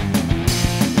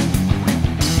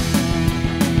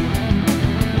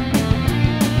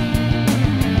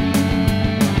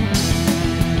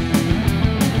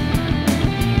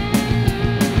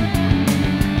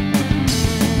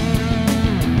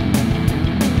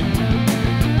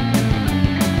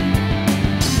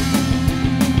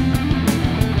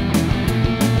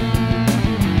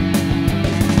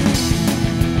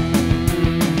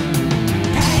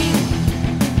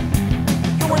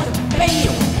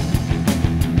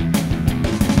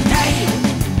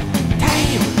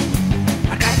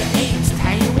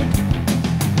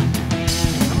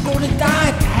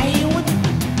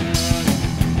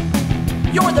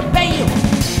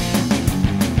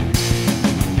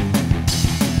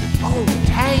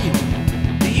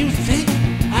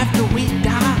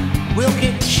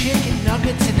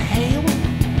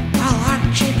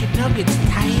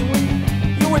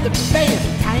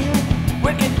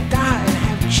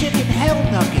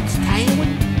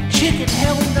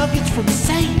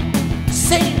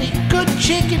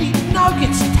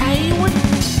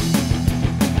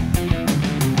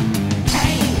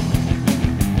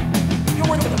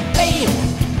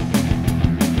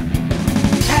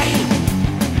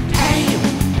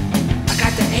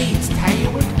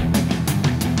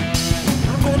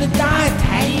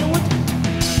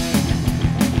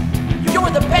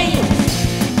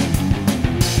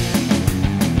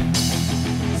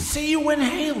 you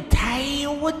inhale,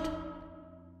 Tailwood?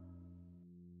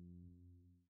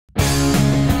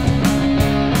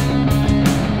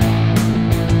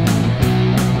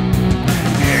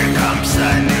 Here comes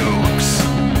the nukes.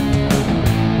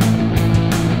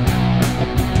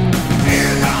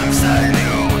 Here comes the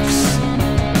nukes.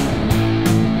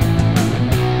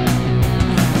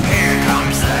 Here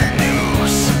comes the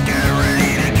news. Get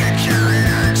ready to get your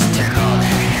innards tickled.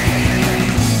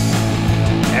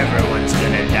 Everyone's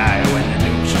gonna die when the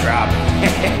nukes drop.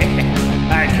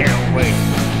 I can't wait.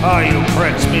 All you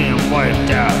pricks being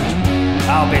wiped out.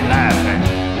 I'll be laughing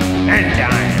and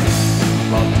dying,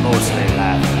 but mostly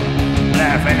laughing.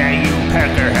 Laughing at you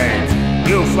peckerheads.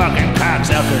 You fucking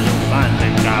cocksuckers who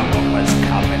finally got what was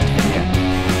coming to you.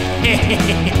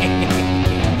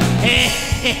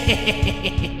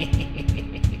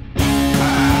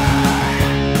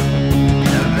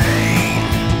 The vein,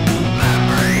 my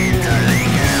brains are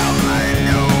leaking out my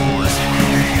nose.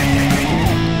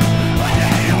 But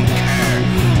I don't care,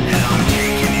 'cause I'm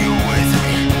taking you with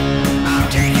me. I'm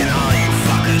taking all you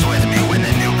fuckers with me when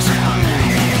the nukes come.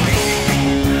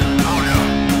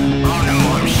 Oh no,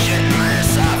 I'm shitting my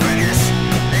esophagus.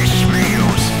 This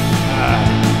schmeals.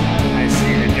 I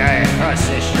see the guy across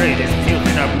the street is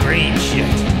puking up green shit.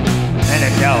 And a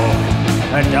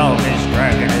dog is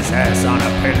dragging his ass on a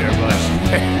bigger bush.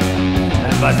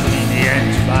 That must mean the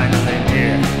end's finally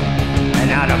near, and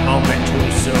not a moment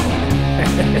too soon.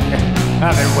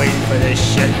 I've been waiting for this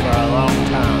shit for a long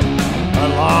time. A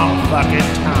long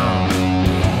fucking time.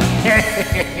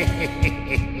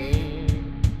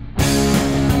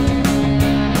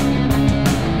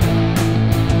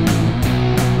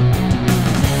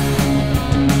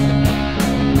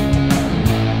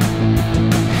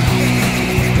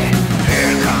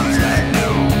 Here comes the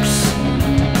nukes.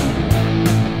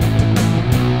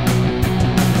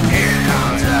 Here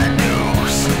comes the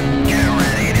nukes. Get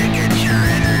ready to get your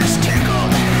innards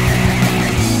tickled.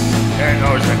 There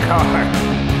goes the car.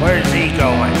 Where's he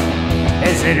going?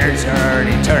 His innards are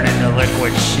already turning to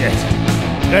liquid shit.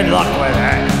 Good luck with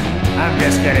that. I'm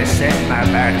just gonna sit in my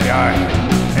backyard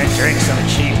and drink some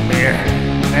cheap beer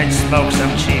and smoke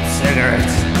some cheap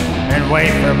cigarettes and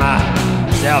wait for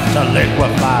myself to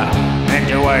liquefy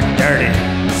into a dirty,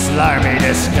 slimy,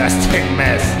 disgusting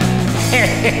mess.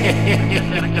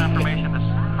 Receiving confirmation the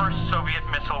first Soviet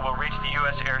missile will reach the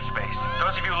U.S. airspace.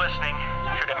 Those of you listening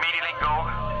should immediately go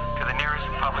to the nearest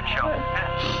public shelter.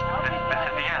 This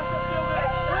is the end.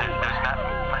 There's not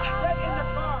much.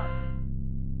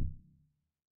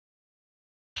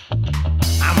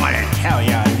 I'm gonna tell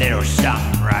you a little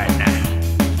something right now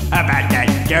about that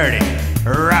dirty,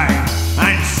 rotten,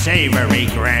 unsavory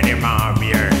grandma of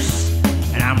yours.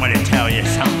 And I'm gonna tell you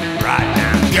something right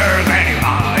now. Your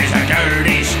grandma is a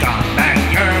dirty scumbag.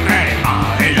 Your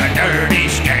grandma is a dirty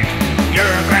skank.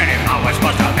 Your grandma was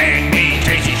supposed to make me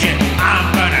tasty shit.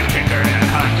 I'm gonna kick her in the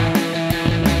cunt.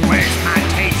 Where's my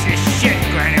tasty shit,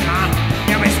 grandma?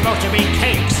 There was supposed to be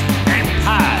cakes and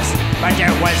pies, but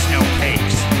there was no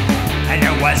cakes. And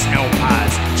there was no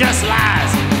pies. Just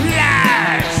lies.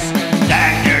 Lies!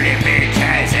 That dirty bitch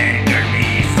has angered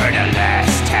me for the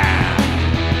last time.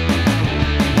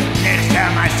 Next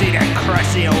time I see that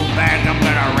crusty old bag, I'm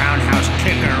gonna roundhouse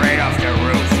kick her right off the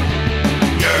roof.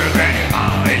 Your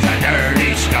grandma is a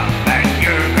dirty scumbag.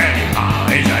 Your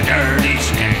grandma is a dirty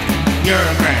skank. Your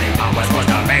grandma was supposed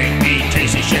to make me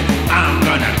tasty shit. I'm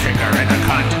gonna kick her in the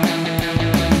cunt.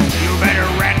 You better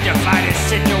rectify this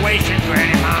situation,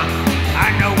 grandma. I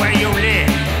know where you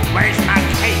live. Where's my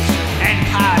cakes and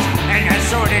pies and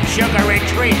assorted sugary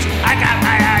treats? I got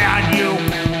my eye on you.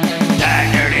 That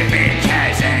dirty bitch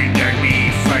has angered me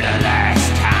for the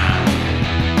last time.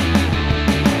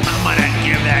 I'm gonna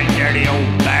give that dirty old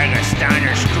bag a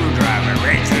Steiner screwdriver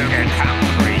right through the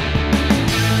concrete.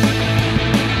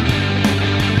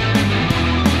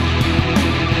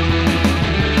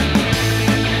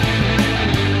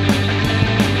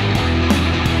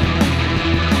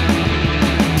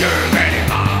 Your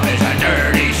grandma is a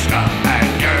dirty scumbag.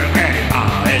 Your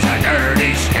grandma is a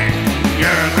dirty skank.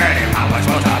 Your grandma was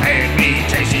supposed to make me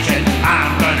tasty shit.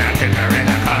 I'm gonna kick her in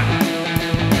the cunt.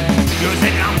 You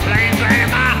think I'm playing,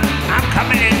 grandma? I'm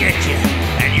coming to get you.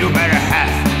 And you better have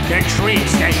the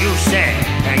treats that you said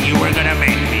that you were gonna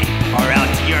make me, or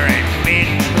else you're in big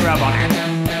trouble.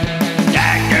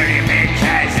 That dirty bitch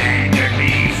has angered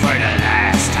me for the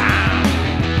last time.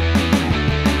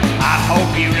 I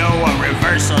hope you know a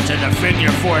reversal to the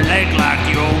figure 4 leg lock,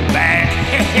 you old bag.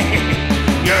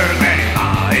 Your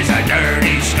grandma is a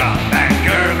dirty scumbag.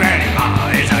 Your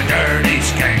grandma is a dirty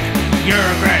skank. Your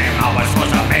grandma was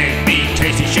supposed to make me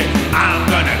tasty shit. I'm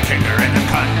gonna kick her in the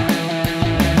cunt.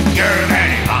 Your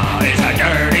grandma is a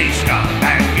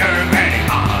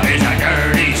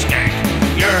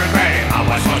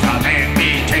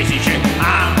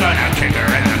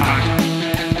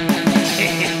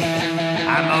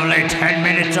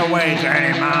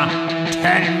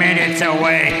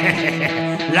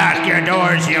away. Lock your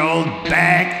doors, you old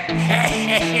bag.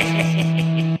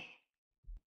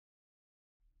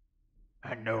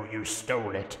 I know you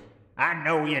stole it. I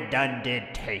know you done did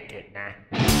take it now.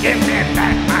 Give me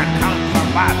back my comfort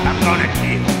wife, I'm gonna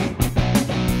kill.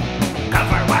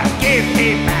 Comfort wife, give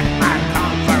me back my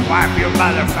comfort wife, you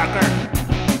motherfucker.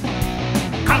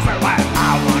 Comfort wife,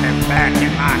 I want it back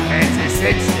in my hands this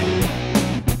instant.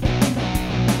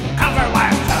 Comfort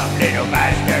wife, some little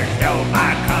bastard stole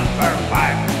my comfort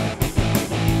wife.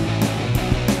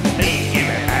 Please give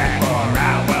it back or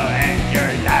I will end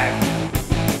your life.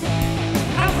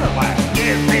 Comfort wife,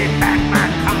 give me back my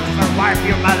comfort wife,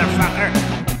 you motherfucker.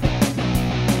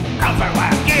 Comfort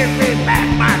wife, give me back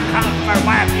my comfort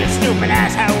wife, you stupid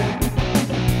asshole.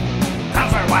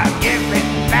 Comfort wife, give it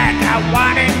back, I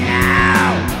want it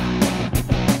now.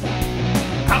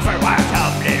 Comfort wife,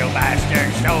 some little bastard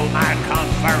stole my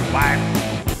comfort wife.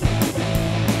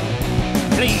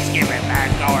 Please give it back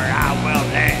or I will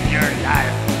end your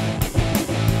life.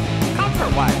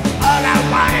 Comfort wife, all I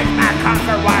want is my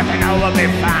comfort wife and all will be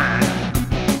fine.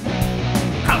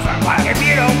 Comfort wife, if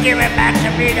you don't give it back to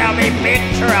me, there'll be big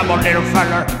trouble, little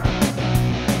feller.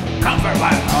 Comfort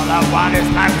wife, all I want is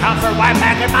my comfort wife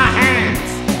back in my hands.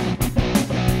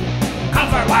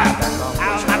 Comfort wife,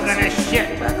 how am I gonna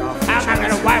shit? How am I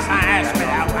gonna wipe my ass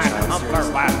without my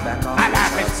comfort wife? My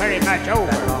life is pretty much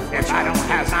over if I don't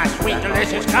have my sweet,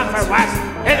 delicious comfort wife.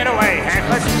 Take it away,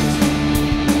 Hankless.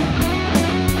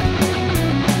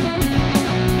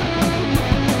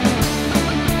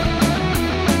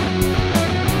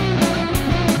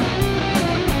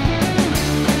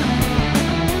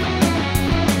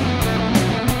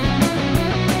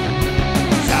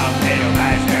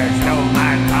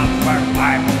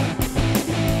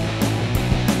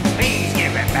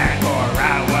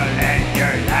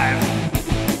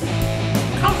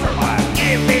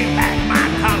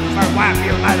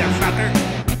 Motherfucker.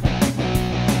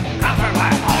 Comfort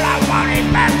wife, all I want is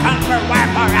my comfort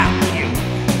wife or out with you.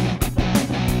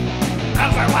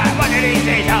 Comfort wife, one of these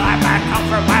days I'll have my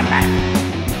comfort wife back.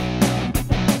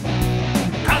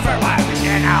 Comfort wife, and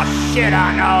then I'll shit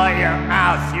on all of your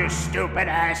mouth, you stupid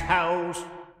assholes.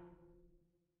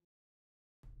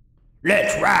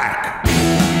 Let's rock.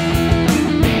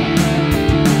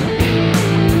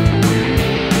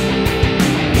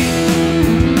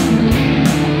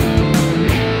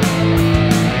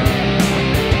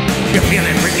 You're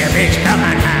feeling pretty, bitch, come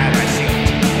on, have a seat.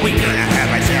 We gonna have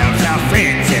ourselves a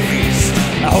frenzy feast.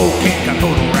 The whole king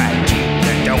caboodle right to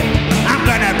the dome. I'm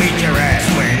gonna beat your ass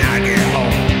when I get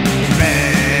home.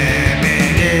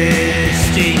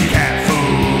 Feministy cat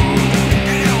food.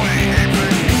 Get away,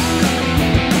 Edward.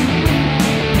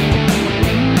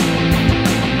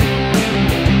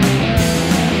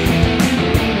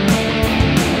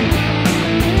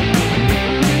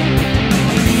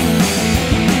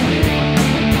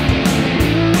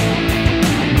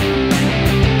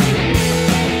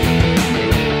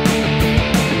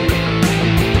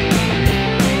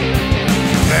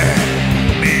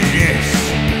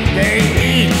 Fucking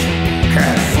eat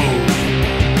cat food.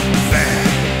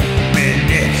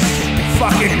 Feminist, they eat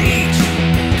fucking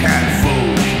cat food. Cat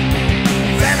food.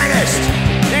 Feminist,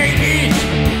 they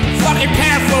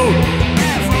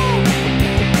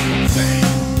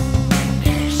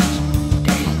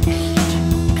eat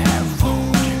cat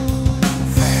food.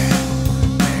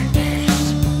 Feminist,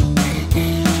 they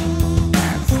eat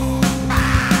cat food.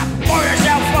 Pour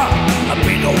yourself up a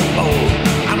big old bowl.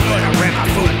 I'm gonna ram my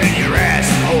food in your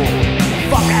asshole.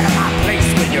 Fuck out of my place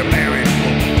with your barren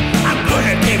food. I'm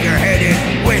gonna dig your head in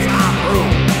with my broom.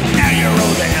 Now you're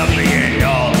old and ugly and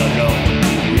all alone.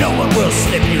 No one will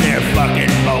slip you their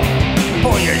fucking bone.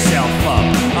 Pour yourself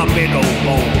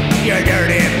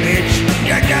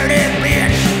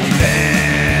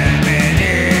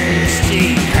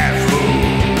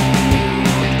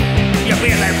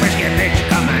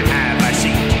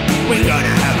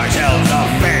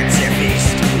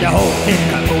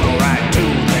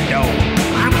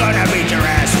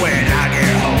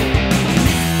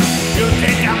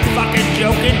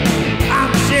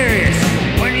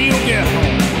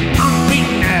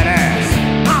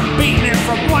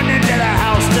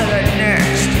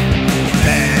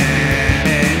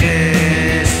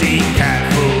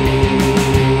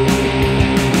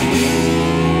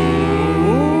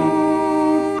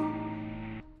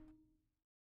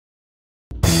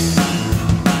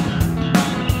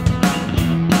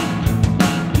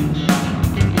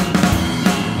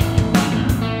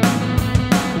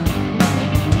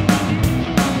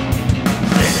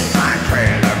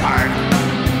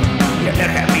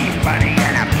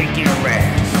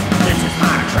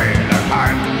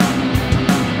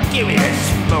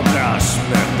smoker, I'll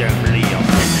smoke them Leo.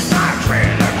 This is my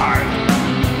trailer park.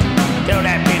 Tell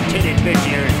that big titted bitch of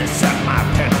yours to suck my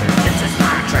pepper. This is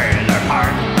my trailer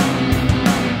park.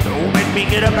 Don't make me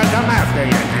get up and come after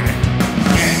you.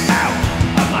 Get out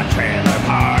of my trailer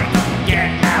park. Get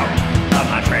out of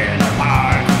my trailer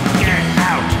park. Get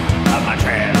out of my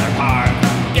trailer park.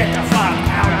 Get the fuck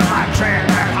out of my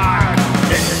trailer park.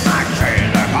 This is my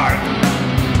trailer park.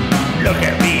 Look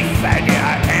at me, faggot,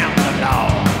 I am the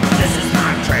law. This is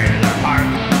my trailer park.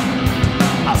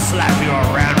 I'll slap you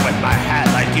around with my hat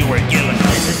like you were Gillen.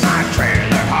 This is my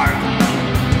trailer park.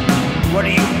 What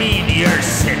do you mean you're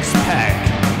six-pack?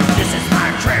 This is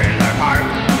my trailer park.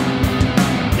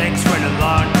 Thanks for the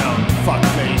lawn, no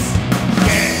fuckface.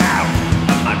 Get out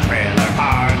of my trailer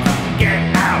park. Get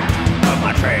out of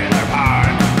my trailer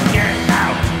park. Get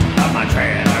out of my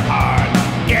trailer park.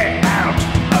 Get out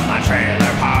of my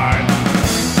trailer park.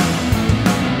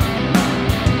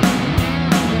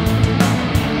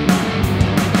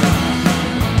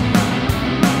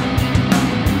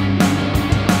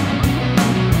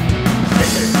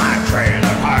 This is my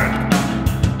trailer park.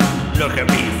 Look at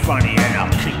me funny and I'll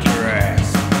kick your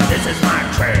ass. This is my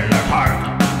trailer park.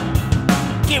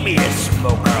 Give me a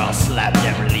smoker, I'll slap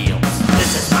them Leos.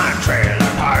 This is my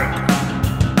trailer park.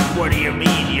 What do you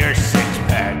mean you're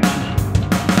six-pack?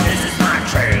 This is my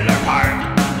trailer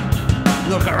park.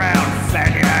 Look around,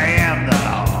 faggot, I am the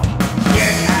law.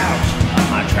 Get out of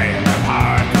my trailer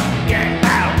park. Get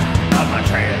out of my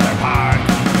trailer park.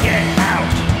 Get out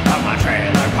of my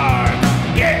trailer park.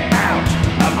 Get out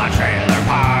of my trailer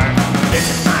park. This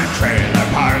is my trailer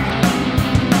park.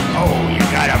 Oh, you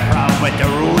got a problem with the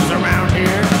rules around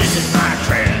here? This is my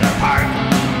trailer park.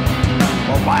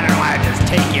 Well, why don't I just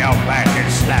take you out back and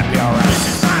slap you around? This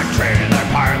is my trailer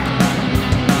park.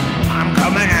 I'm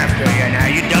coming after you now,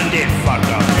 you done did fuck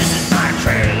up. This is my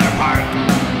trailer park.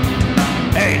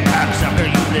 Hey, cocksucker,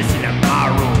 you listen to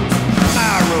my rules.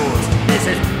 My rules. This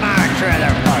is my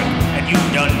trailer park. And you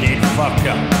done did fucked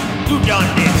up. You done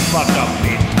did fuck up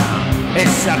big time. It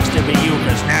sucks to be you,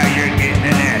 cause now you're getting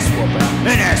an ass whooping.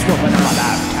 An ass whooping of a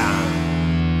lifetime.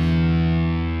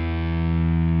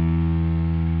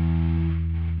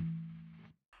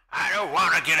 I don't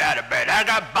want to get out of bed. I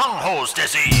got bunghole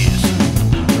disease.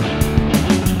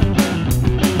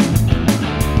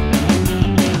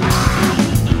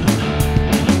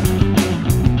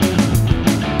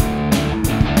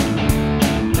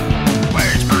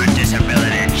 Where's my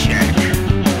disability check?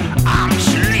 I'm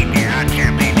sleepy. I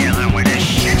can't be dealing with this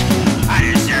shit. I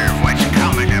deserve what's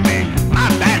coming to me. My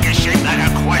back is shaped like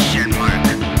a question mark.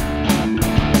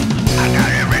 I got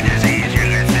every disease you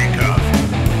can think of.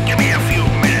 Give me a few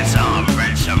minutes, I'll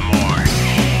invent some more.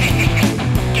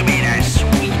 Give me that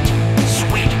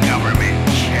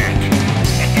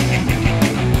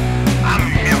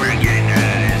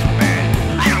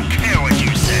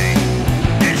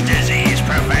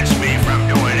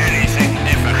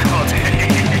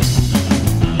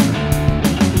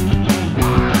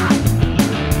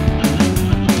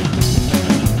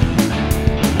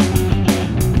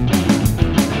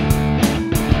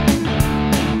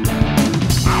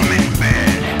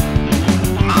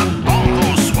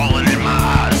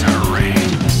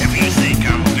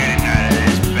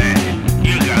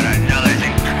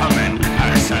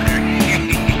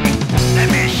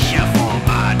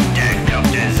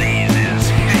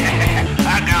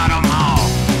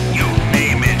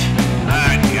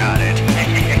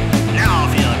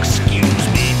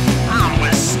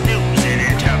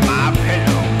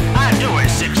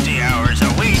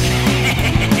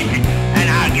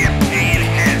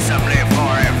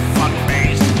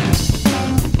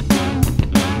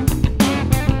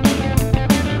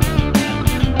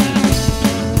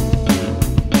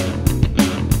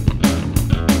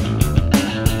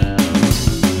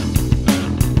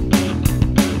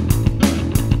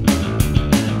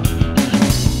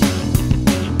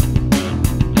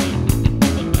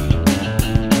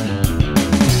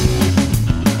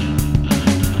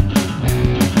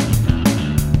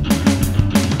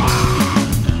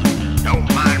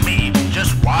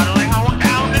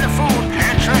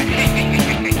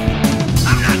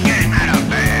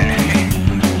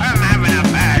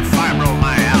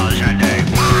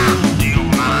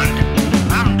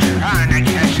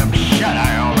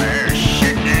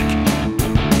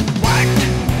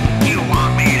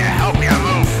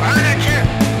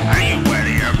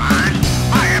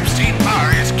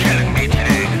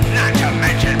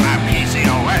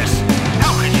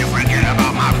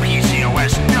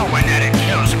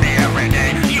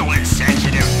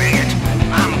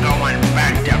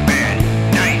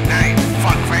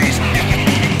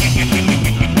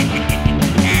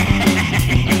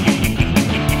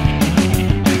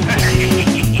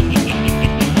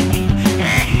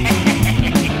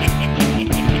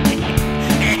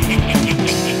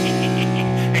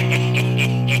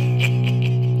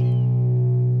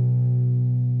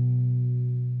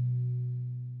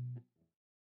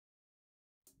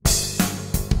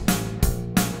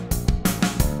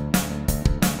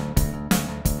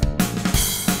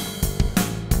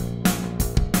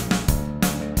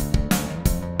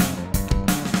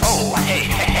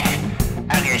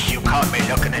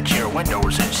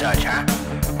windows and such, huh?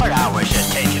 But I was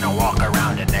just taking a walk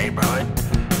around the neighborhood.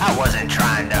 I wasn't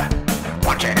trying to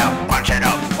punch it up, punch it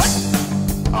up. What?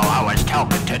 Oh, I was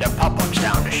talking to the puppums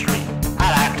down the street. I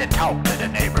like to talk to the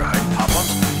neighborhood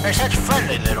puppums. They're such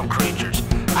friendly little creatures.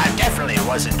 I definitely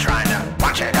wasn't trying to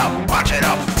punch it up, punch it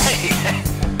up. Hey,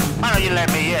 why don't you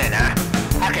let me in, huh?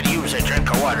 I could use a drink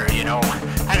of water, you know.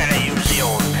 I gotta use the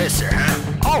old pisser, huh?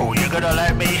 Oh, you're gonna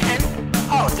let me in?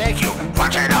 Oh, thank you.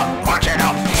 Punch it up, punch it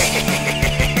up.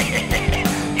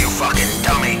 You fucking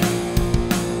dummy.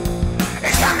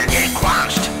 It's time to get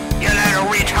quenched. You little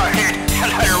retard. You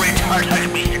little retard, let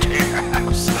me into your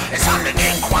house. It's time to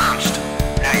get quenched.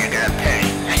 Now you're gonna pay.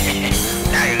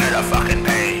 Now you're gonna fucking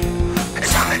pay.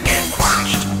 It's time to get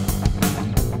quenched.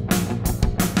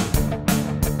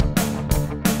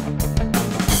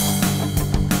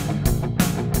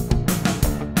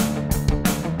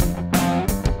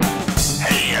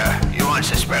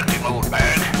 Unsuspecting old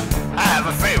bag. I have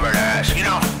a favor to ask, you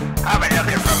know. I've been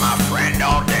looking for my friend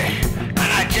all day, and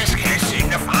I just can't seem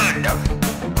to find him.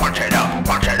 Punch it up,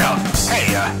 punch it up. Hey,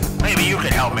 maybe you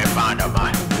can help me find him.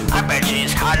 I bet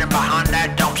he's hiding behind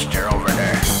that dumpster over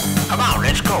there. Come on,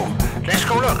 let's go. Let's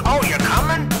go look. Oh, you're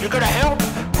coming? You're gonna help?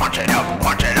 Punch it up,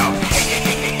 punch it up.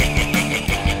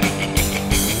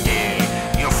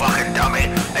 You fucking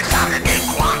dummy. It's time to get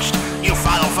quenched. You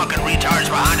follow fucking retards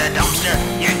behind that dumpster,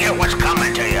 you get what's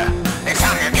coming to you. It's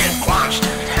time to get quenched.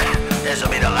 This'll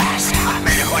be the last time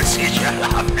anyone sees your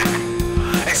love.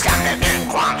 It's time to get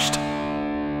quenched.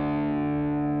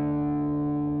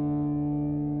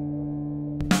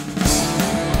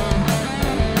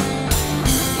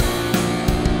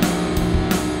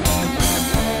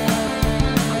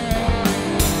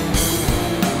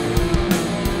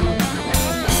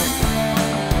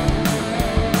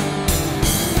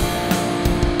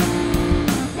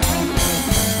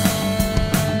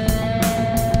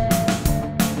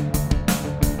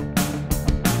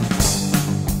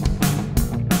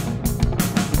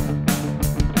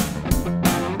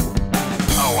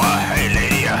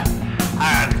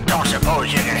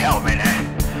 You can help me now.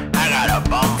 I got a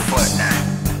bum foot now.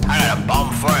 I got a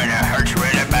bum foot and it hurts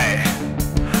really bad.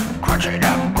 Crunch it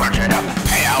up, crunch it up.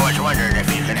 Hey, I was wondering if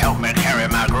you could help me carry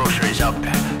my groceries up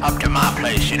to my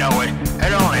place. You know,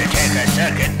 it'll only take a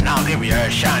second and I'll give you a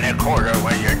shiny quarter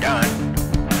when you're done.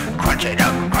 Crunch it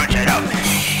up, crunch it up.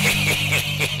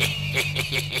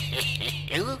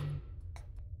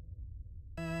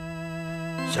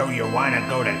 So you want to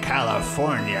go to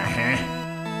California, huh?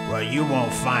 Well, you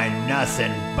won't find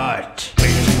nothing but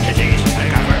weed, disease,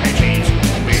 and government cheese.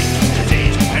 Weed,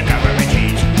 disease, and government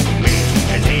cheese. Weed,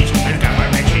 disease, and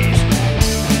government cheese.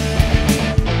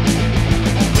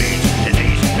 Weed,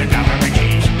 disease, and government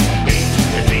cheese. Weed,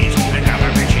 disease, and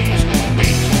government cheese.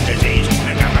 Weed, disease,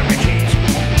 and government cheese.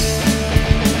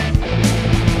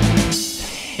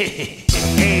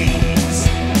 AIDS.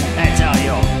 That's all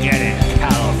you'll get in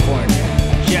California.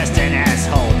 Just an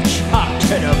asshole chopped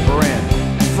to the brim,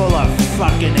 full of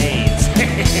fucking AIDS.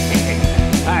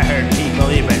 I heard people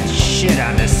even shit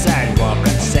on the sidewalk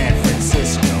in San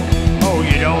Francisco. Oh,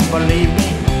 you don't believe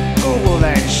me? Google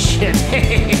that shit.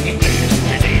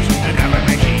 Disease, and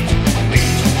government cheese.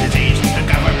 Weed, disease, and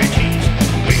government cheese.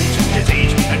 Weed,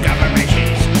 disease, and government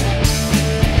cheese.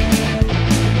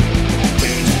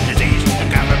 Weed, disease, and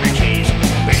government cheese.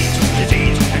 Weed,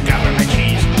 disease, and government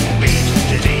cheese. Weed,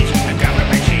 disease, and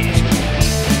government cheese.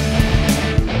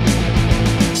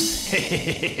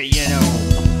 You know,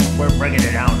 we're bringing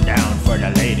it on down for the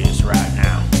ladies right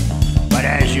now. But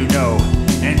as you know,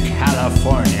 in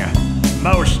California,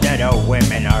 most of the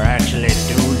women are actually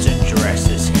dudes in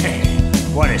dresses.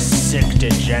 What a sick,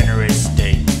 degenerate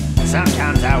state.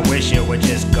 Sometimes I wish it would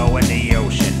just go in the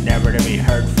ocean, never to be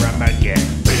heard from again.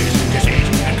 Weed, disease,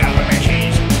 and government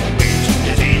cheese. Weed,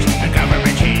 disease, and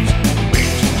government cheese.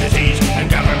 Weed, disease, and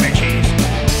government cheese.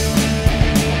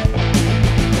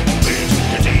 Weed,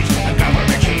 disease, and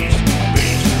government cheese.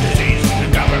 Weed, disease,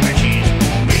 and government cheese.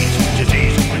 Weed,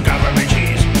 disease, and government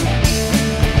cheese.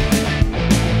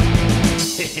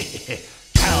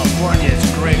 California's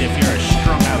great if you're a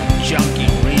strung-out junkie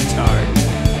retard.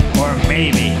 Or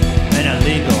maybe an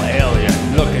illegal alien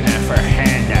looking at for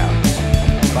handouts.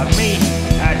 But me,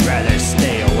 I'd rather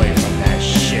stay away from that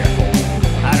shithole.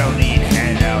 I don't need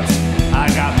handouts. I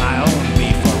got my own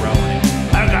beefaroni.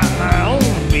 I got my own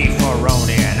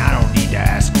beefaroni, and I don't need to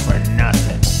ask for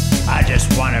nothing. I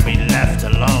just want to be left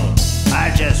alone.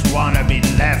 I just want to be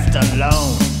left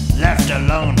alone. Left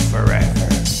alone forever.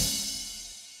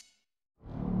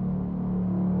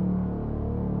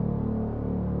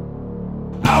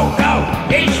 Oh no,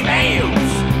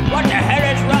 Ishmaels! What the hell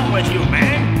is wrong with you,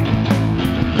 man?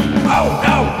 Oh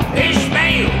no, Ishmaels!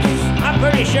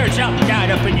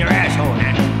 up in your asshole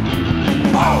now.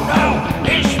 Oh no,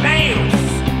 it smells.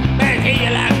 Man, can you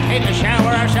like take a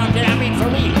shower or something? I mean for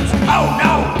reals. Oh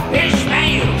no, it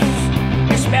smells.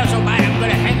 It smells so bad I'm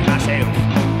gonna hang myself.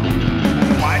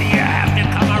 Why do you have to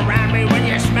come around me when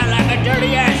you smell like a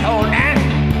dirty asshole now?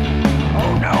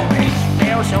 Oh no, it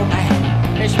smells so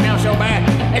bad. It smells so bad.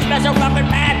 It smells so fucking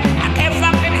bad. I can't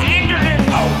fucking handle it.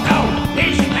 Oh no,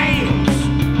 it smells.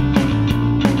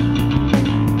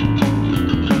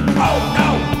 Oh no,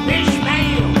 it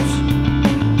smells.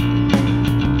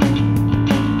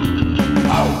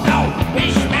 Oh no,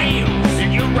 it smells. Are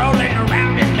you rolling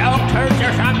around in dog turds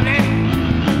or something?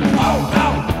 Oh no,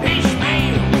 it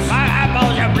smells. My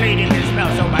eyeballs are bleeding. It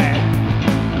smells so bad.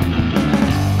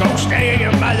 Go stay at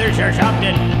your mother's or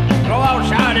something. Go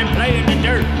outside and play in the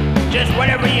dirt. Just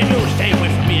whatever you do, stay away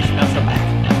from me. It smells so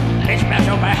bad. It smells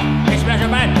so bad. It smells so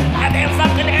bad. I can't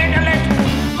fucking handle it.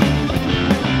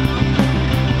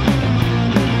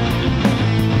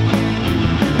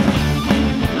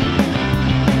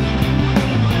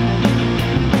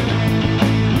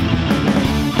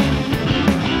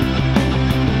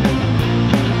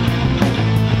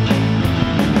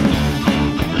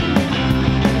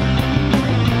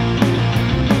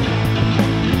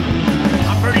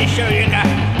 Sure you got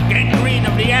gangrene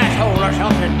of the asshole or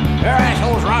something. Your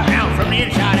asshole's rotten out from the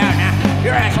inside out now.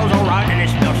 Your asshole's all rotten and it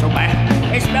smells so bad.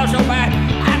 It smells so bad,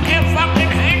 I can't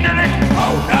fucking handle it.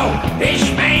 Oh no, it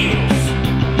smells.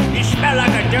 You smell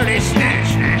like a dirty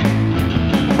snatch now.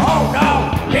 Oh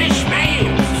no, it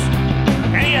smells.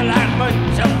 Can you like put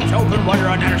some soap and water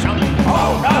on that or something?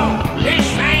 Oh no, it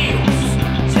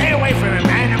smells. Stay away from it,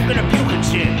 man. I'm gonna puke and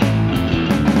shit.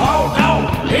 Oh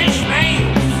no, it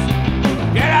smells.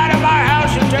 Get out of my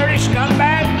house, you dirty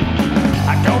scumbag!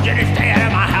 I told you to stay out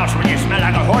of my house when you smell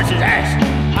like a horse's ass.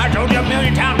 I told you a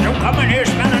million times, don't come in here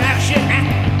smelling like shit, man.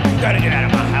 You gotta get out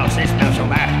of my house, it smells so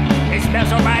bad. It smells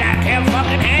so bad, I can't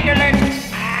fucking handle it.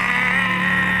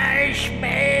 Ah, it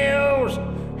smells.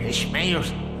 It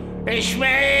smells. It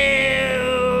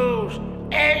smells.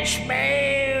 It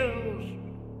smells.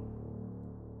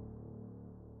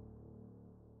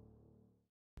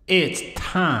 It's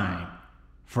time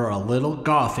for a little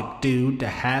gothic dude to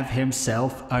have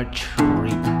himself a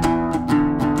treat.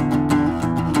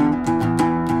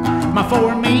 My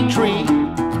for-me tree.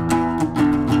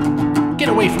 Get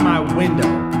away from my window,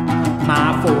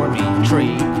 my for-me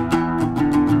tree.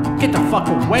 Get the fuck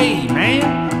away, man.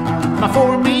 My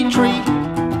for-me tree.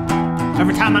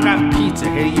 Every time I got pizza,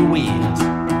 here you is.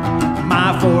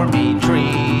 My for-me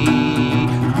tree.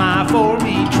 My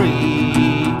for-me tree.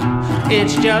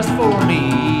 It's just for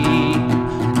me.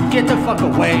 Get the fuck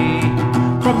away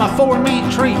from my for-me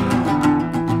tree.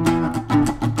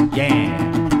 Yeah.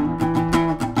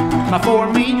 My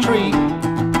for-me tree.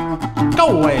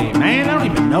 Go away, man. I don't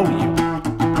even know you.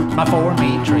 My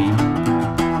for-me tree.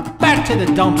 Back to the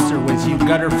dumpster with you,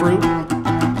 gutter fruit.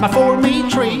 My for-me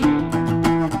tree.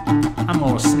 I'm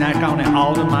gonna snack on it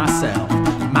all to myself.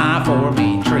 My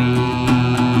for-me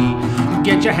tree.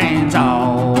 Get your hands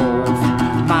off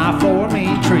my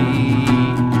for-me tree.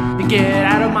 Get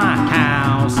out of my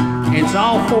house, it's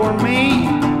all for me.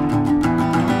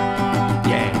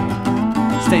 Yeah,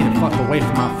 stay the fuck away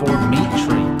from my for-me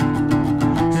tree.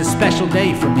 It's a special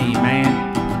day for me, man.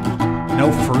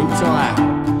 No fruits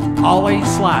allowed. Always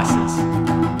slices.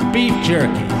 Beef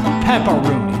jerky,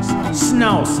 pepperoonies,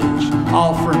 sausage.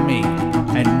 All for me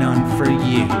and none for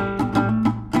you.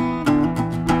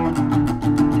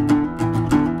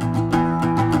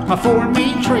 My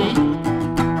for-me tree.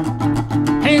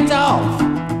 Hands off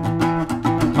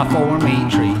my for-me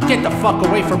tree. Get the fuck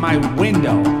away from my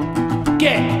window.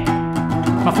 Get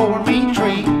my for-me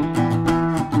tree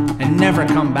and never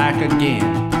come back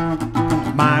again.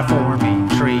 My for-me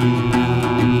tree.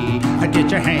 Get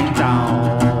your hands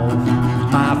off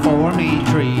my for-me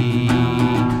tree.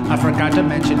 I forgot to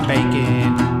mention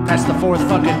bacon. That's the fourth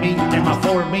fucking meat in my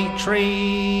for-me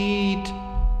treat.